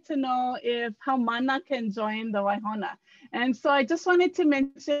wanted to know if haumana can join the Waihona. And so I just wanted to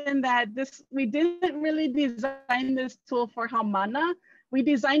mention that we didn't really design this tool for haumana. We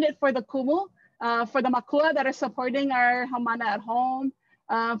designed it for the kumu, for the makua that are supporting our haumana at home,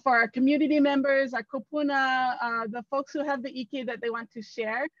 for our community members, our kupuna, the folks who have the ike that they want to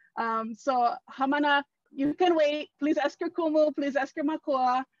share. So haumana, you can wait. Please ask your kumu, please ask your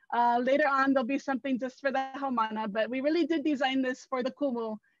makua. Later on, there'll be something just for the haumana, but we really did design this for the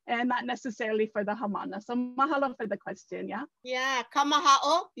kumu and not necessarily for the haumana. So mahalo for the question, yeah? Yeah,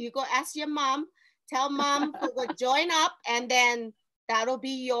 kamahao, you go ask your mom, tell mom to go join up, and then that'll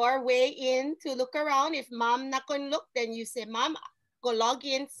be your way in to look around. If mom not going to look, then you say, mom, go log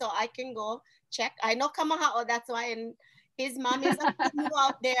in so I can go check. I know kamahao, that's why, and his mom is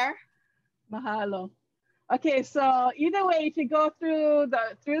out there. Mahalo. Okay, so either way, if you go through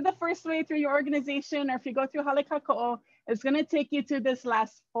the first way through your organization, or if you go through Haleka'o'o, it's going to take you to this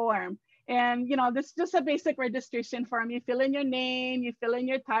last form. And, you know, this is just a basic registration form. You fill in your name, you fill in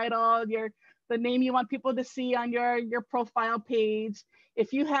your title, the name you want people to see on your profile page.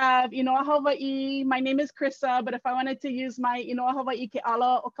 If you have Inoa Hawaii, my name is Chryssa, but if I wanted to use my Inoa Hawaii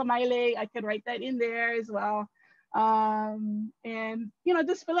Ke'ala o Kamaile, I could write that in there as well. And, you know,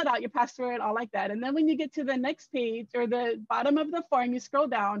 just fill it out, your password, all like that. And then when you get to the next page or the bottom of the form, you scroll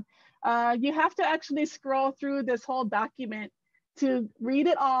down, you have to actually scroll through this whole document to read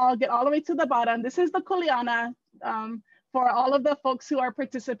it all, get all the way to the bottom. This is the kuleana for all of the folks who are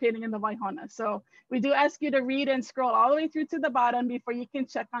participating in the waihona. So we do ask you to read and scroll all the way through to the bottom before you can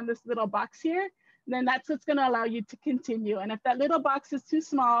check on this little box here. Then that's what's gonna allow you to continue. And if that little box is too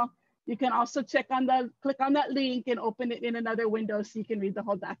small, you can also click on that link and open it in another window so you can read the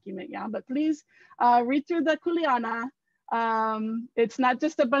whole document, yeah? But please read through the kuleana. It's not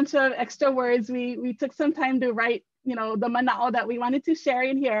just a bunch of extra words. We took some time to write, you know, the mana'o that we wanted to share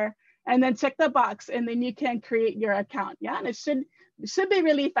in here, and then check the box, and then you can create your account, yeah? And it should be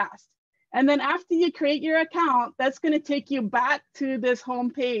really fast. And then after you create your account, that's gonna take you back to this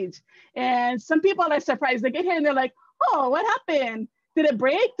home page. And some people are surprised. They get here and they're like, oh, what happened? Did it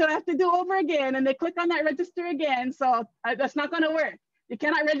break? Do I have to do over again? And they click on that register again. So that's not gonna work. You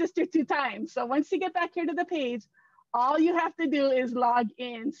cannot register 2 times. So once you get back here to the page, all you have to do is log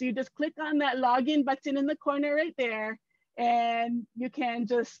in. So you just click on that login button in the corner right there, and you can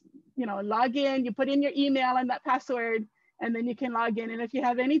just, you know, log in. You put in your email and that password, and then you can log in. And if you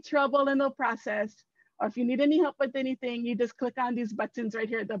have any trouble in the process, or if you need any help with anything, you just click on these buttons right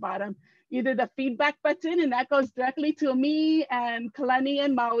here at the bottom. Either the feedback button, and that goes directly to me and Kalani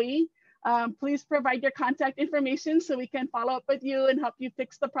and Maui. Please provide your contact information so we can follow up with you and help you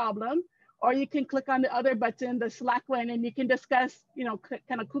fix the problem. Or you can click on the other button, the Slack one, and you can discuss, you know,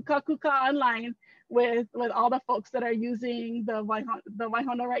 kind of kuka online with all the folks that are using the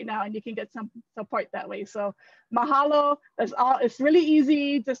waihona right now, and you can get some support that way. So mahalo, that's all. It's really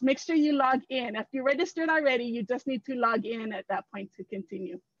easy. Just make sure you log in. If you registered already, you just need to log in at that point to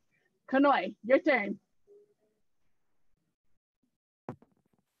continue. Kanoe, your turn.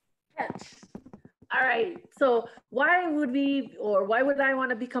 Yes. All right. So why would I want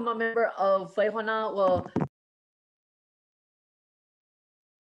to become a member of waihona? Well,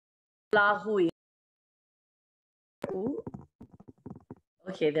 lāhui. Ooh.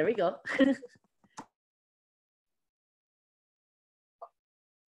 Okay, there we go.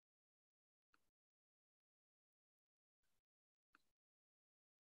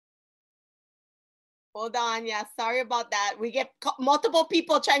 Hold on, yeah, sorry about that. We get multiple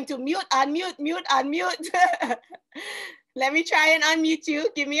people trying to mute, unmute, mute, unmute. Let me try and unmute you.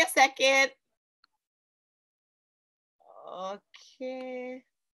 Give me a second. Okay.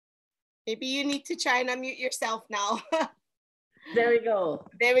 Maybe you need to try and unmute yourself now. There we go.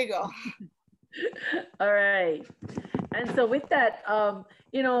 There we go. All right. And so with that,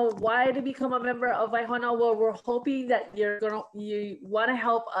 you know, why to become a member of waihona? Well, we're hoping that you want to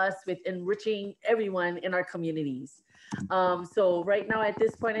help us with enriching everyone in our communities. So right now at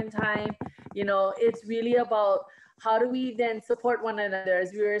this point in time, you know, it's really about how do we then support one another,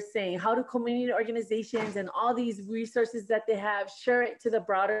 as we were saying, how do community organizations and all these resources that they have share it to the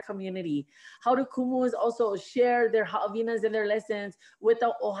broader community? How do kumus also share their ha'awinas and their lessons with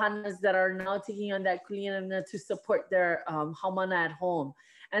the ohanas that are now taking on that kuleana to support their haumana at home?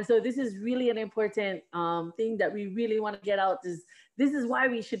 And so this is really an important thing that we really want to get out. This is why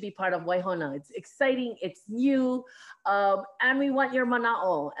we should be part of waihona. It's exciting, it's new, and we want your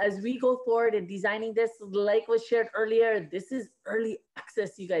mana'o. As we go forward in designing this, like was shared earlier, this is early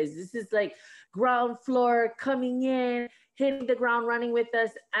access, you guys. This is like ground floor, coming in, hitting the ground running with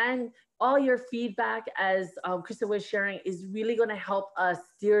us, and all your feedback, as Chryssa was sharing, is really gonna help us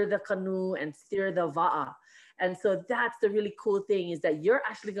steer the canoe and steer the va'a. And so that's the really cool thing, is that you're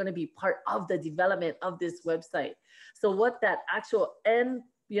actually going to be part of the development of this website. So what that actual end,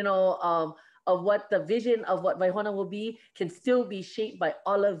 you know, of what the vision of what waihona will be can still be shaped by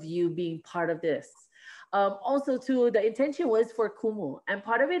all of you being part of this. Also too, the intention was for kumu, and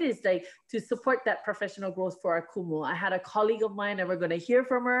part of it is like to support that professional growth for our kumu. I had a colleague of mine, and we're going to hear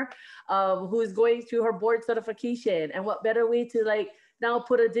from her, who's going through her board certification, and what better way to like now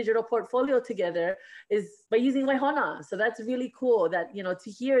put a digital portfolio together is by using waihona. So that's really cool that, you know, to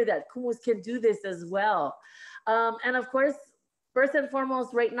hear that kumus can do this as well. And of course, first and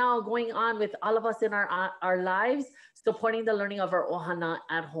foremost, right now going on with all of us in our lives, supporting the learning of our ohana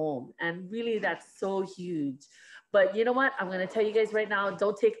at home. And really that's so huge. But you know what? I'm gonna tell you guys right now,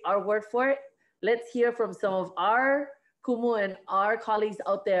 don't take our word for it. Let's hear from some of our kumu and our colleagues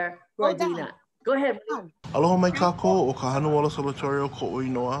out there who are doing that. Go ahead. Aloha mai kākou o ka hanu ola solatorio ko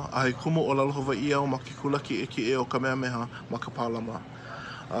uinoa a he kumu o lalo Hawaii o ma ke kula ki e o Kamehameha ma ka pālama.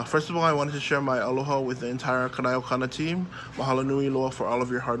 First of all, I wanted to share my aloha with the entire Kanae team. Mahalo nui loa for all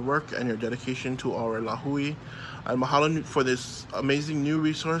of your hard work and your dedication to our lāhui. And mahalo for this amazing new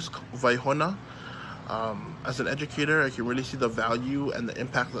resource, waihona. As an educator, I can really see the value and the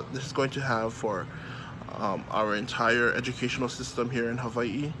impact that this is going to have for our entire educational system here in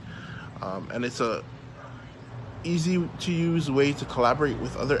Hawaii. And it's easy to use way to collaborate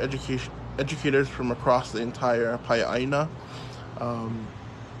with other educators from across the entire Pai'aina,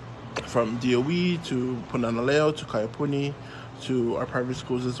 from DOE to Punanaleo to Kaiapuni to our private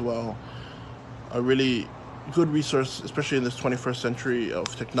schools as well. A really good resource, especially in this 21st century of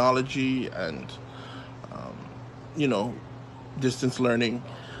technology and, you know, distance learning.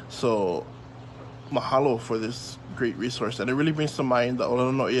 So mahalo for this great resource. And it really brings to mind the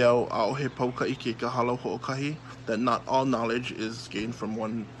olano'eau aohe pauka'i ka halo ho'okahi, that not all knowledge is gained from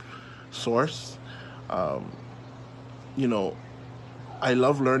one source. You know, I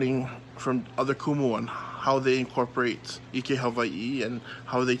love learning from other kumu on how they incorporate Ike Hawaii and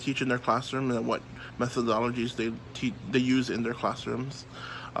how they teach in their classroom and what methodologies they use in their classrooms.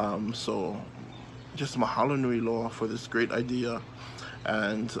 So just mahalo nui loa for this great idea.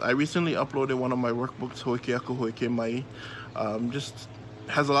 And I recently uploaded one of my workbooks, Hoike Aku Hoike Mai. Just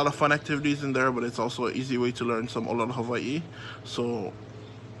has a lot of fun activities in there, but it's also an easy way to learn some Olala Hawaii. So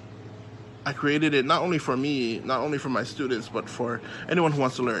I created it not only for me, not only for my students, but for anyone who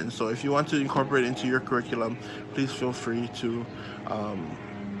wants to learn. So if you want to incorporate it into your curriculum, please feel free to,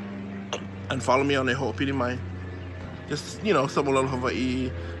 and follow me on Eho'opili Mai. Just, you know, some Olala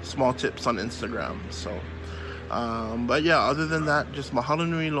Hawaii small tips on Instagram. So, but yeah, other than that, just mahalo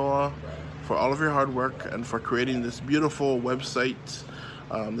nui loa for all of your hard work and for creating this beautiful website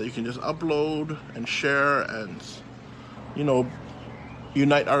that you can just upload and share and, you know,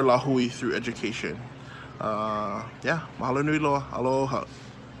 unite our lāhui through education. Yeah, mahalo nui loa. Aloha.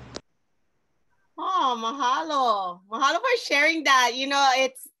 Oh, mahalo. Mahalo for sharing that. You know,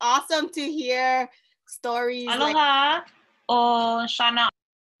 it's awesome to hear stories. Aloha. O Shana.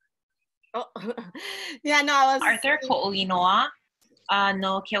 Oh. Yeah, no, I was Arthur Ko'oinoa.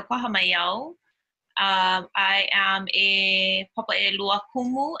 No Keokahamayau. I am a papa e lua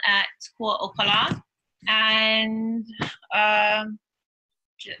kumu at Kua Okala. And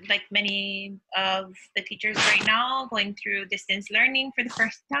like many of the teachers right now, going through distance learning for the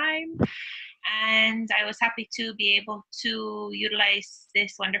first time. And I was happy to be able to utilize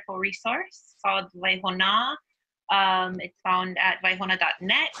this wonderful resource called Waihona. It's found at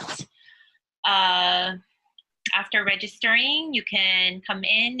waihona.net. After registering, you can come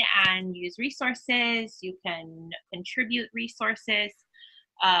in and use resources. You can contribute resources.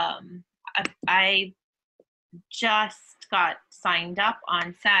 I just got signed up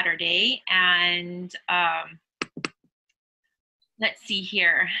on Saturday, and let's see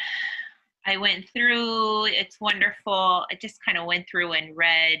here. I went through, it's wonderful. I just kind of went through and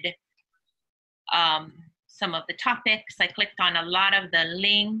read some of the topics. I clicked on a lot of the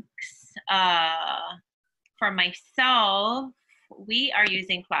links. For myself, we are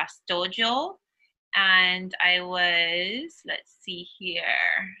using Class Dojo, and I was, let's see here,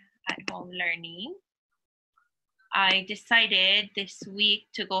 at home learning. I decided this week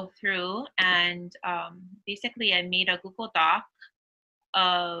to go through and basically I made a Google Doc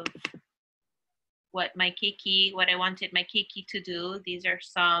of what I wanted my keiki to do. These are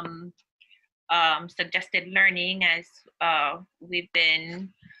some suggested learning as we've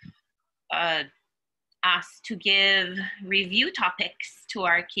been asked to give review topics to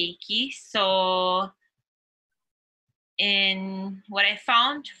our keiki. So in what I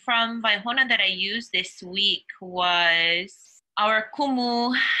found from Waihona that I used this week was our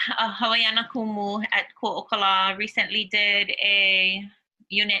kumu, Hawaiiana kumu at Ko'okala recently did a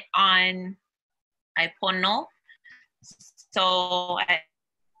unit on aipono. So I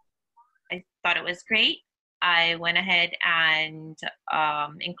thought it was great. I went ahead and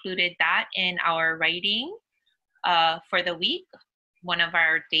included that in our writing for the week, one of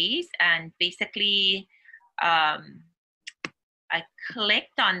our days. And basically, I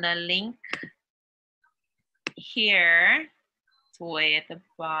clicked on the link here. It's way at the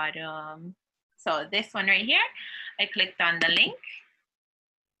bottom. So this one right here, I clicked on the link,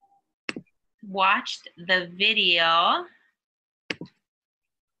 watched the video,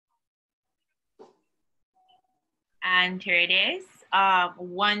 and here it is, a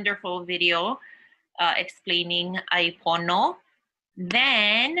wonderful video explaining aipono.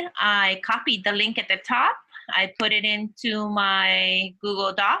 Then I copied the link at the top. I put it into my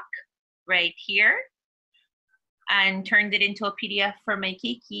Google Doc right here and turned it into a PDF for my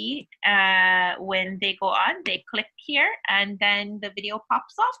keiki. When they go on, they click here and then the video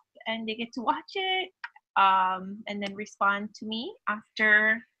pops up and they get to watch it and then respond to me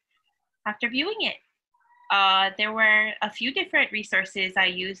after viewing it. There were a few different resources I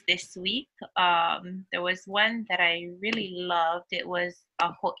used this week. There was one that I really loved. It was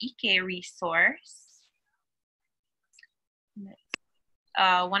a Ho'ike resource.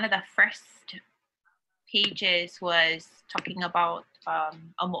 One of the first pages was talking about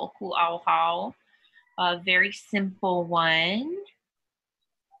a mo'oku auhau, a very simple one,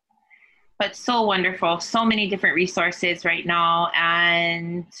 but so wonderful. So many different resources right now,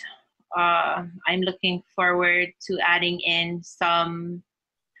 and I'm looking forward to adding in some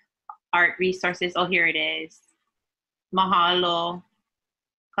art resources. Oh, here it is. Mahalo,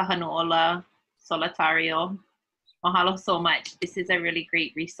 Kahanuola, Solitario. Mahalo so much. This is a really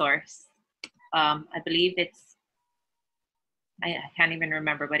great resource. I believe it's, I can't even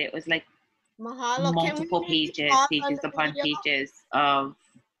remember, but it was like Mahalo. multiple pages upon pages of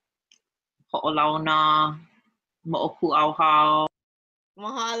ho'olauna, mo'oku auhau.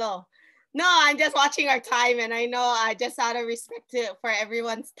 Mahalo. No, I'm just watching our time, and I know I just out of respect for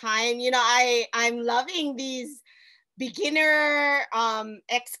everyone's time. You know, I'm loving these beginner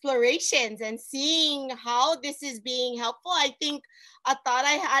explorations and seeing how this is being helpful. I think a thought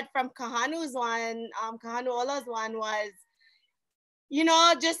I had from Kahanu's one, Kahanuola's one was, you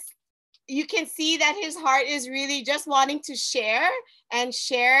know, just you can see that his heart is really just wanting to share and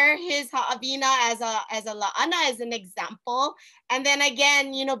share his ha'awina as a la'ana, as an example. And then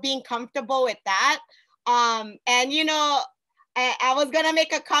again, you know, being comfortable with that. And, you know, I was gonna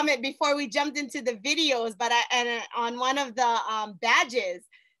make a comment before we jumped into the videos, but on one of the badges,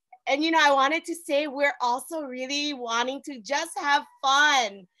 and, you know, I wanted to say we're also really wanting to just have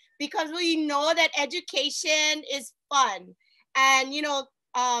fun, because we know that education is fun. And, you know,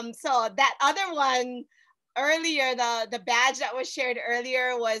 so that other one earlier, the badge that was shared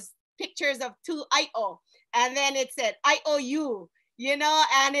earlier was pictures of two IO, and then it said IOU, you know,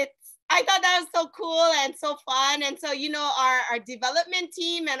 and I thought that was so cool and so fun. And so, you know, our development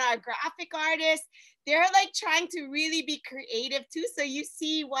team and our graphic artists, they're like trying to really be creative too. So you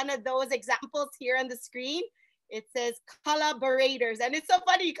see one of those examples here on the screen. It says collaborators, and it's so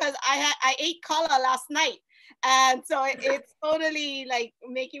funny because I ate kala last night. And so it's totally like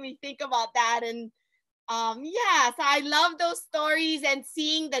making me think about that. And yeah, so I love those stories and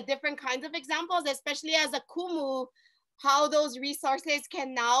seeing the different kinds of examples, especially as a kumu, how those resources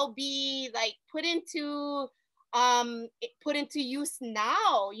can now be like put into use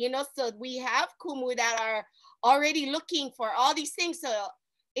now, you know. So we have kumu that are already looking for all these things. So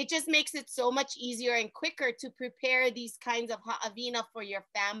it just makes it so much easier and quicker to prepare these kinds of ha'awina for your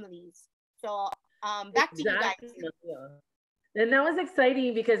families. So back to you guys. And that was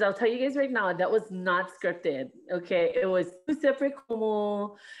exciting because I'll tell you guys right now, that was not scripted. Okay, it was two separate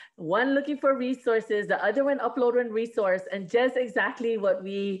kumu, one looking for resources, the other one upload one resource, and just exactly what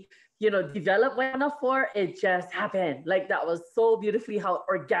we, you know, developed one for, it just happened. Like that was so beautifully how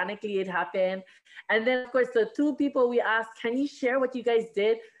organically it happened. And then of course the two people we asked, can you share what you guys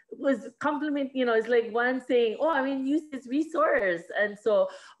did? Was compliment, you know, it's like one saying, oh, I mean, use this resource. And so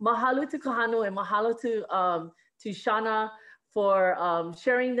mahalo to Kahanu and mahalo to Shana for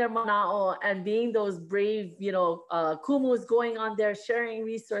sharing their mana'o and being those brave, you know, kumus going on there, sharing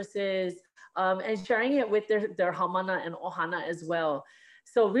resources and sharing it with their hamana and ohana as well.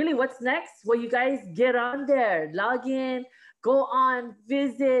 So really what's next? Well, you guys get on there, log in, go on,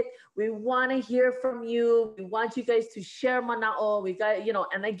 visit. We want to hear from you. We want you guys to share mana'o. We got, you know,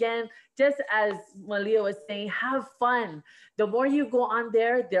 and again, just as Malia was saying, have fun. The more you go on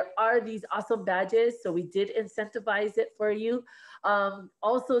there, there are these awesome badges. So we did incentivize it for you.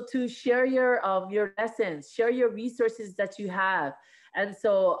 Also to share your lessons, share your resources that you have. And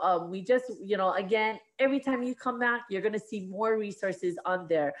so we just, you know, again, every time you come back, you're going to see more resources on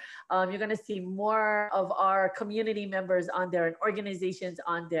there. You're going to see more of our community members on there and organizations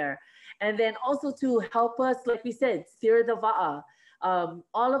on there. And then also to help us, like we said, steer the va'a.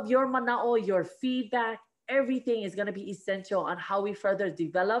 All of your mana'o, your feedback, everything is going to be essential on how we further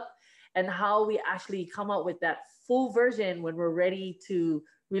develop and how we actually come up with that full version when we're ready to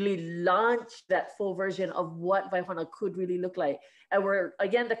really launch that full version of what Waihona could really look like. And we're,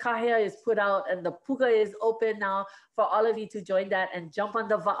 again, the kahea is put out and the puka is open now for all of you to join that and jump on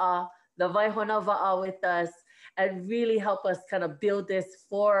the va'a, the Waihona va'a with us and really help us kind of build this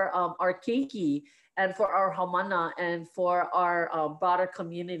for our keiki and for our hamana and for our broader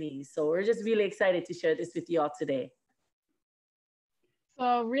community. So we're just really excited to share this with you all today.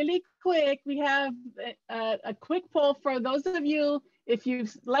 So really quick, we have a quick poll for those of you, if you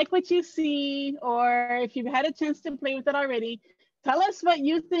like what you see or if you've had a chance to play with it already, tell us what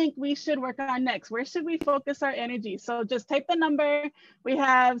you think we should work on next. Where should we focus our energy? So just type the number. We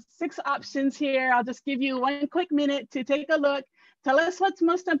have 6 options here. I'll just give you 1 quick minute to take a look. Tell us what's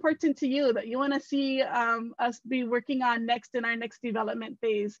most important to you that you want to see us be working on next in our next development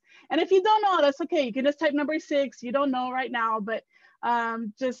phase. And if you don't know, that's okay. You can just type number 6. You don't know right now, but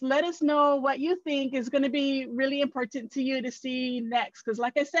just let us know what you think is going to be really important to you to see next. Because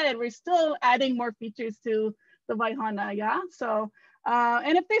like I said, we're still adding more features to the Waihana, yeah? So,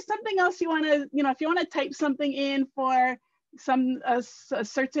 and if there's something else you want to, if you want to type something in for a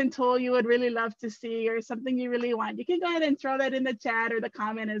certain tool you would really love to see or something you really want, you can go ahead and throw that in the chat or the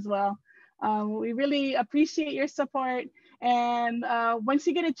comment as well. We really appreciate your support. And once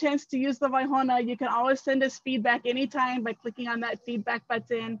you get a chance to use the Waihana, you can always send us feedback anytime by clicking on that feedback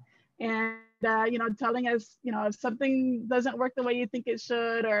button and telling us, if something doesn't work the way you think it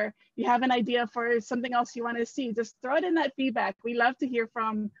should, or you have an idea for something else you want to see, just throw it in that feedback. We love to hear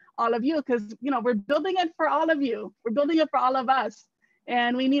from all of you because, we're building it for all of you. We're building it for all of us.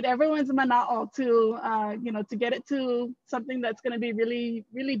 And we need everyone's mana'o to, to get it to something that's going to be really,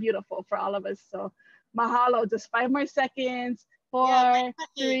 really beautiful for all of us. So mahalo, just 5 more seconds. 4,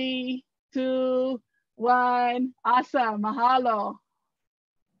 3, 2, 1. Awesome, mahalo.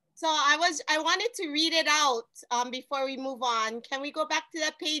 So I wanted to read it out before we move on. Can we go back to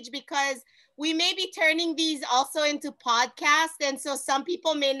that page? Because we may be turning these also into podcasts. And so some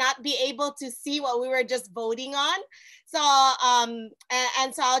people may not be able to see what we were just voting on. So, and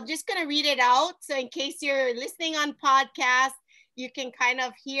so I'm just gonna read it out. So in case you're listening on podcast, you can kind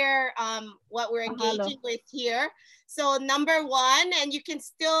of hear what we're engaging with here. So number 1, and you can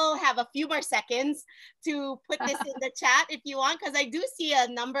still have a few more seconds to put this in the chat if you want, because I do see a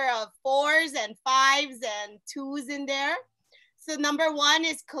number of 4s and 5s and 2s in there. So number 1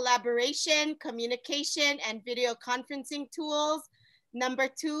 is collaboration, communication, and video conferencing tools. Number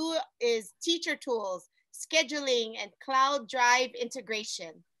 2 is teacher tools, scheduling, and cloud drive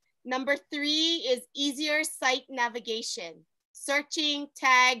integration. Number 3 is easier site navigation, searching,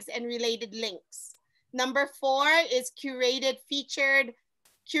 tags, and related links. Number 4 is curated, featured,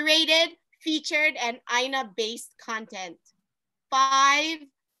 and AINA-based content. 5,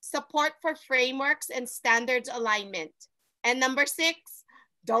 support for frameworks and standards alignment. And number 6,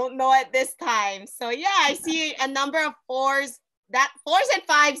 don't know at this time. So yeah, I see a number of 4s. That 4s and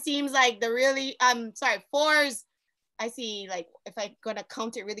 5s seems like the really, 4s, I see, like, if I'm gonna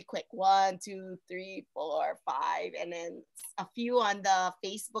count it really quick, 1, 2, 3, 4, 5, and then a few on the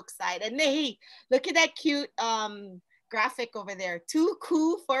Facebook side. And hey, look at that cute graphic over there. Too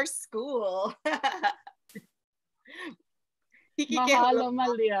cool for school. Mahalo,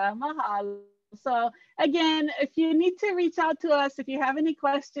 Malia, mahalo. So again, if you need to reach out to us, if you have any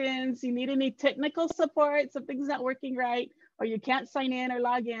questions, you need any technical support, something's not working right, or you can't sign in or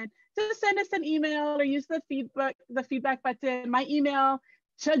log in, just send us an email or use the feedback button. My email,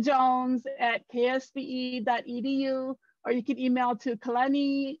 chajones@kspe.edu, or you can email to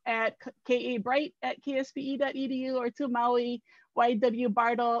Kalani at kabright@kspe.edu, or to Maui,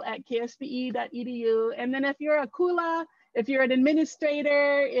 ywbartle@kspe.edu. And then if you're a kula, if you're an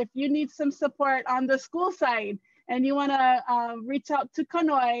administrator, if you need some support on the school side and you want to reach out to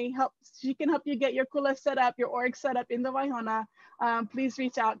Kanoe, she can help you get your kula set up, your org set up in the Waihana, please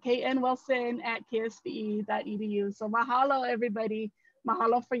reach out, knwilson@kspe.edu. So mahalo, everybody.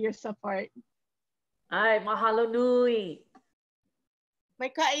 Mahalo for your support. Ay, mahalo nui.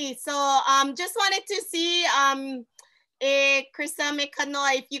 Maikai. So just wanted to see, Chryssa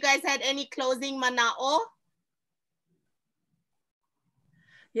Kanoe, if you guys had any closing mana'o.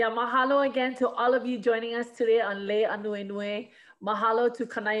 Yeah, mahalo again to all of you joining us today on Lei Ānuenue. Mahalo to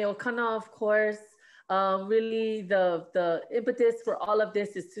Kanaio Kana, of course. Really, the impetus for all of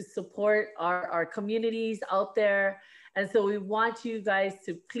this is to support our communities out there. And so we want you guys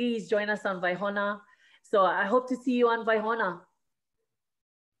to please join us on Waihana. So I hope to see you on Waihana.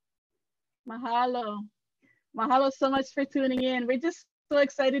 Mahalo. Mahalo so much for tuning in. We're just so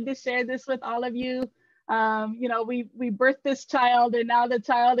excited to share this with all of you. We birthed this child, and now the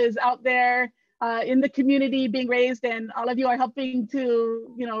child is out there in the community being raised, and all of you are helping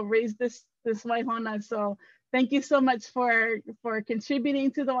to, raise this Waihana. So thank you so much for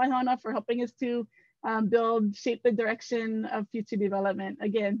contributing to the Waihana, for helping us to shape the direction of future development.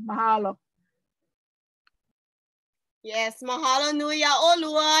 Again, mahalo. Yes, mahalo nui a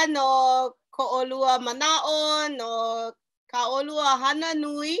olua no ko'olua mana'o no ka'olua hana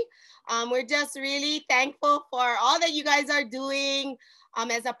nui. We're just really thankful for all that you guys are doing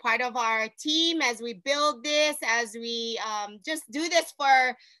as a part of our team, as we build this, as we just do this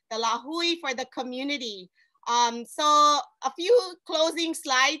for the lāhui, for the community. So a few closing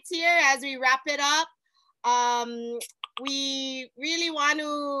slides here as we wrap it up. We really want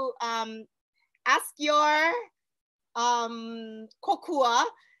to ask your kokua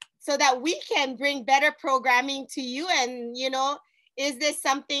so that we can bring better programming to you. And, is this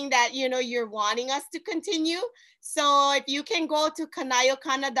something that, you know, you're wanting us to continue? So if you can go to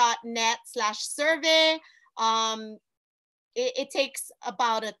kanaiokana.net/survey, it takes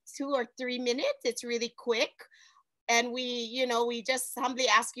about 2 or 3 minutes. It's really quick. And we, you know, we just humbly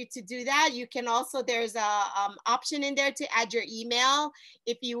ask you to do that. You can also, there's a option in there to add your email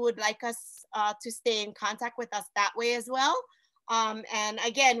if you would like us to stay in contact with us that way as well. And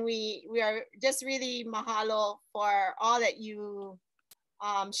again, we are just really mahalo for all that you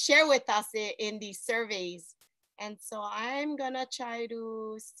share with us in these surveys. And so I'm gonna try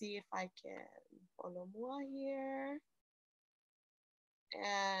to see if I can follow more here.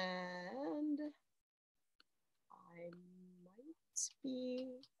 And I might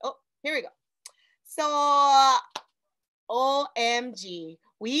be, oh, here we go. So OMG,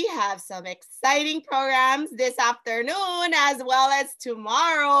 we have some exciting programs this afternoon as well as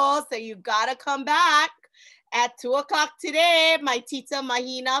tomorrow. So you gotta come back at 2 o'clock today. My Tita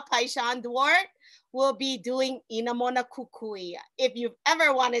Mahina Paishan Duarte will be doing Inamona Kukui. If you've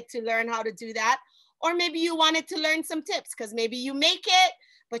ever wanted to learn how to do that, or maybe you wanted to learn some tips because maybe you make it,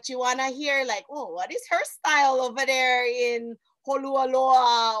 but you want to hear like, oh, what is her style over there in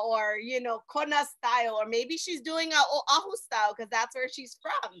Holualoa, or, you know, Kona style, or maybe she's doing a Oahu style because that's where she's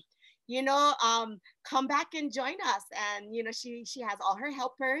from. You know, come back and join us. And, you know, she has all her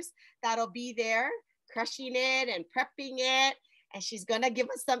helpers that'll be there crushing it and prepping it. And she's going to give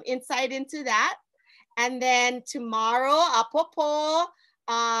us some insight into that. And then tomorrow, Apopo,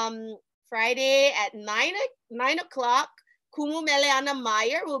 Friday at 9 o'clock, Kumu Meleana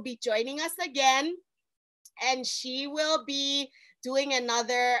Meyer will be joining us again. And she will be doing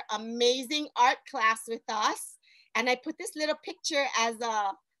another amazing art class with us. And I put this little picture as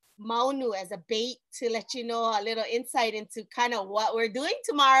a maunu, as a bait to let you know a little insight into kind of what we're doing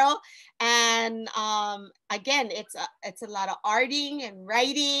tomorrow. And again, it's a lot of arting and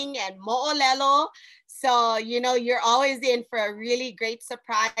writing and mo'olelo. So, you know, you're always in for a really great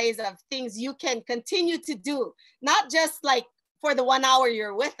surprise of things you can continue to do, not just like for the 1 hour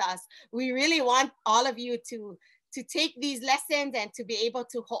you're with us. We really want all of you to take these lessons and to be able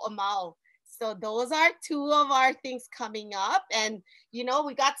to ho'omau. So those are 2 of our things coming up. And, you know,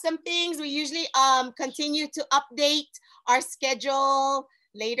 we got some things. We usually continue to update our schedule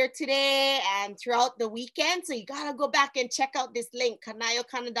later today and throughout the weekend. So you got to go back and check out this link,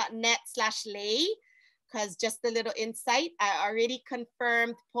 kanaiokana.net/lei. Because just a little insight, I already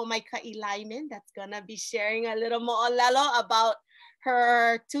confirmed Pomaika Lyman that's gonna be sharing a little mo'olelo about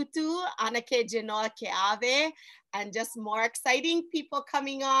her tutu, Anake Genoa Ke'ave, and just more exciting people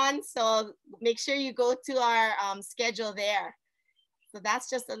coming on. So make sure you go to our schedule there. So that's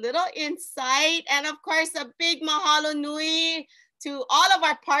just a little insight. And of course, a big mahalo nui to all of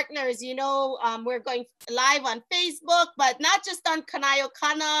our partners. You know, we're going live on Facebook, but not just on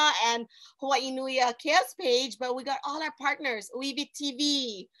Kanaiokana and Hawaii Nui Chaos page, but we got all our partners, Uivi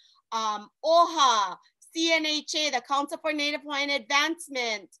TV, OHA, CNHA, the Council for Native Hawaiian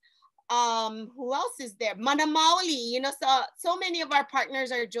Advancement. Who else is there? Manamauli, you know, so many of our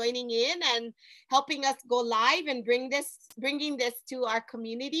partners are joining in and helping us go live and bringing this to our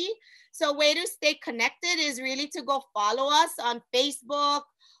community. So a way to stay connected is really to go follow us on Facebook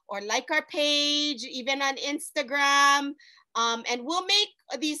or like our page, even on Instagram. And we'll make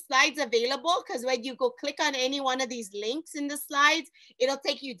these slides available because when you go click on any one of these links in the slides, it'll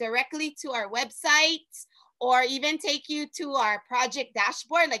take you directly to our website, or even take you to our project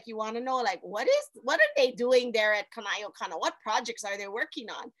dashboard. Like you want to know, like, what are they doing there at Kanaiokana? What projects are they working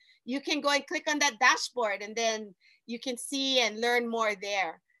on? You can go and click on that dashboard and then you can see and learn more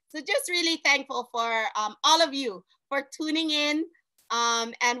there. So just really thankful for all of you for tuning in.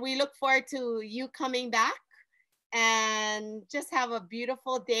 And we look forward to you coming back, and just have a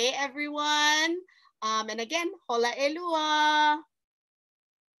beautiful day, everyone. And again, hola elua.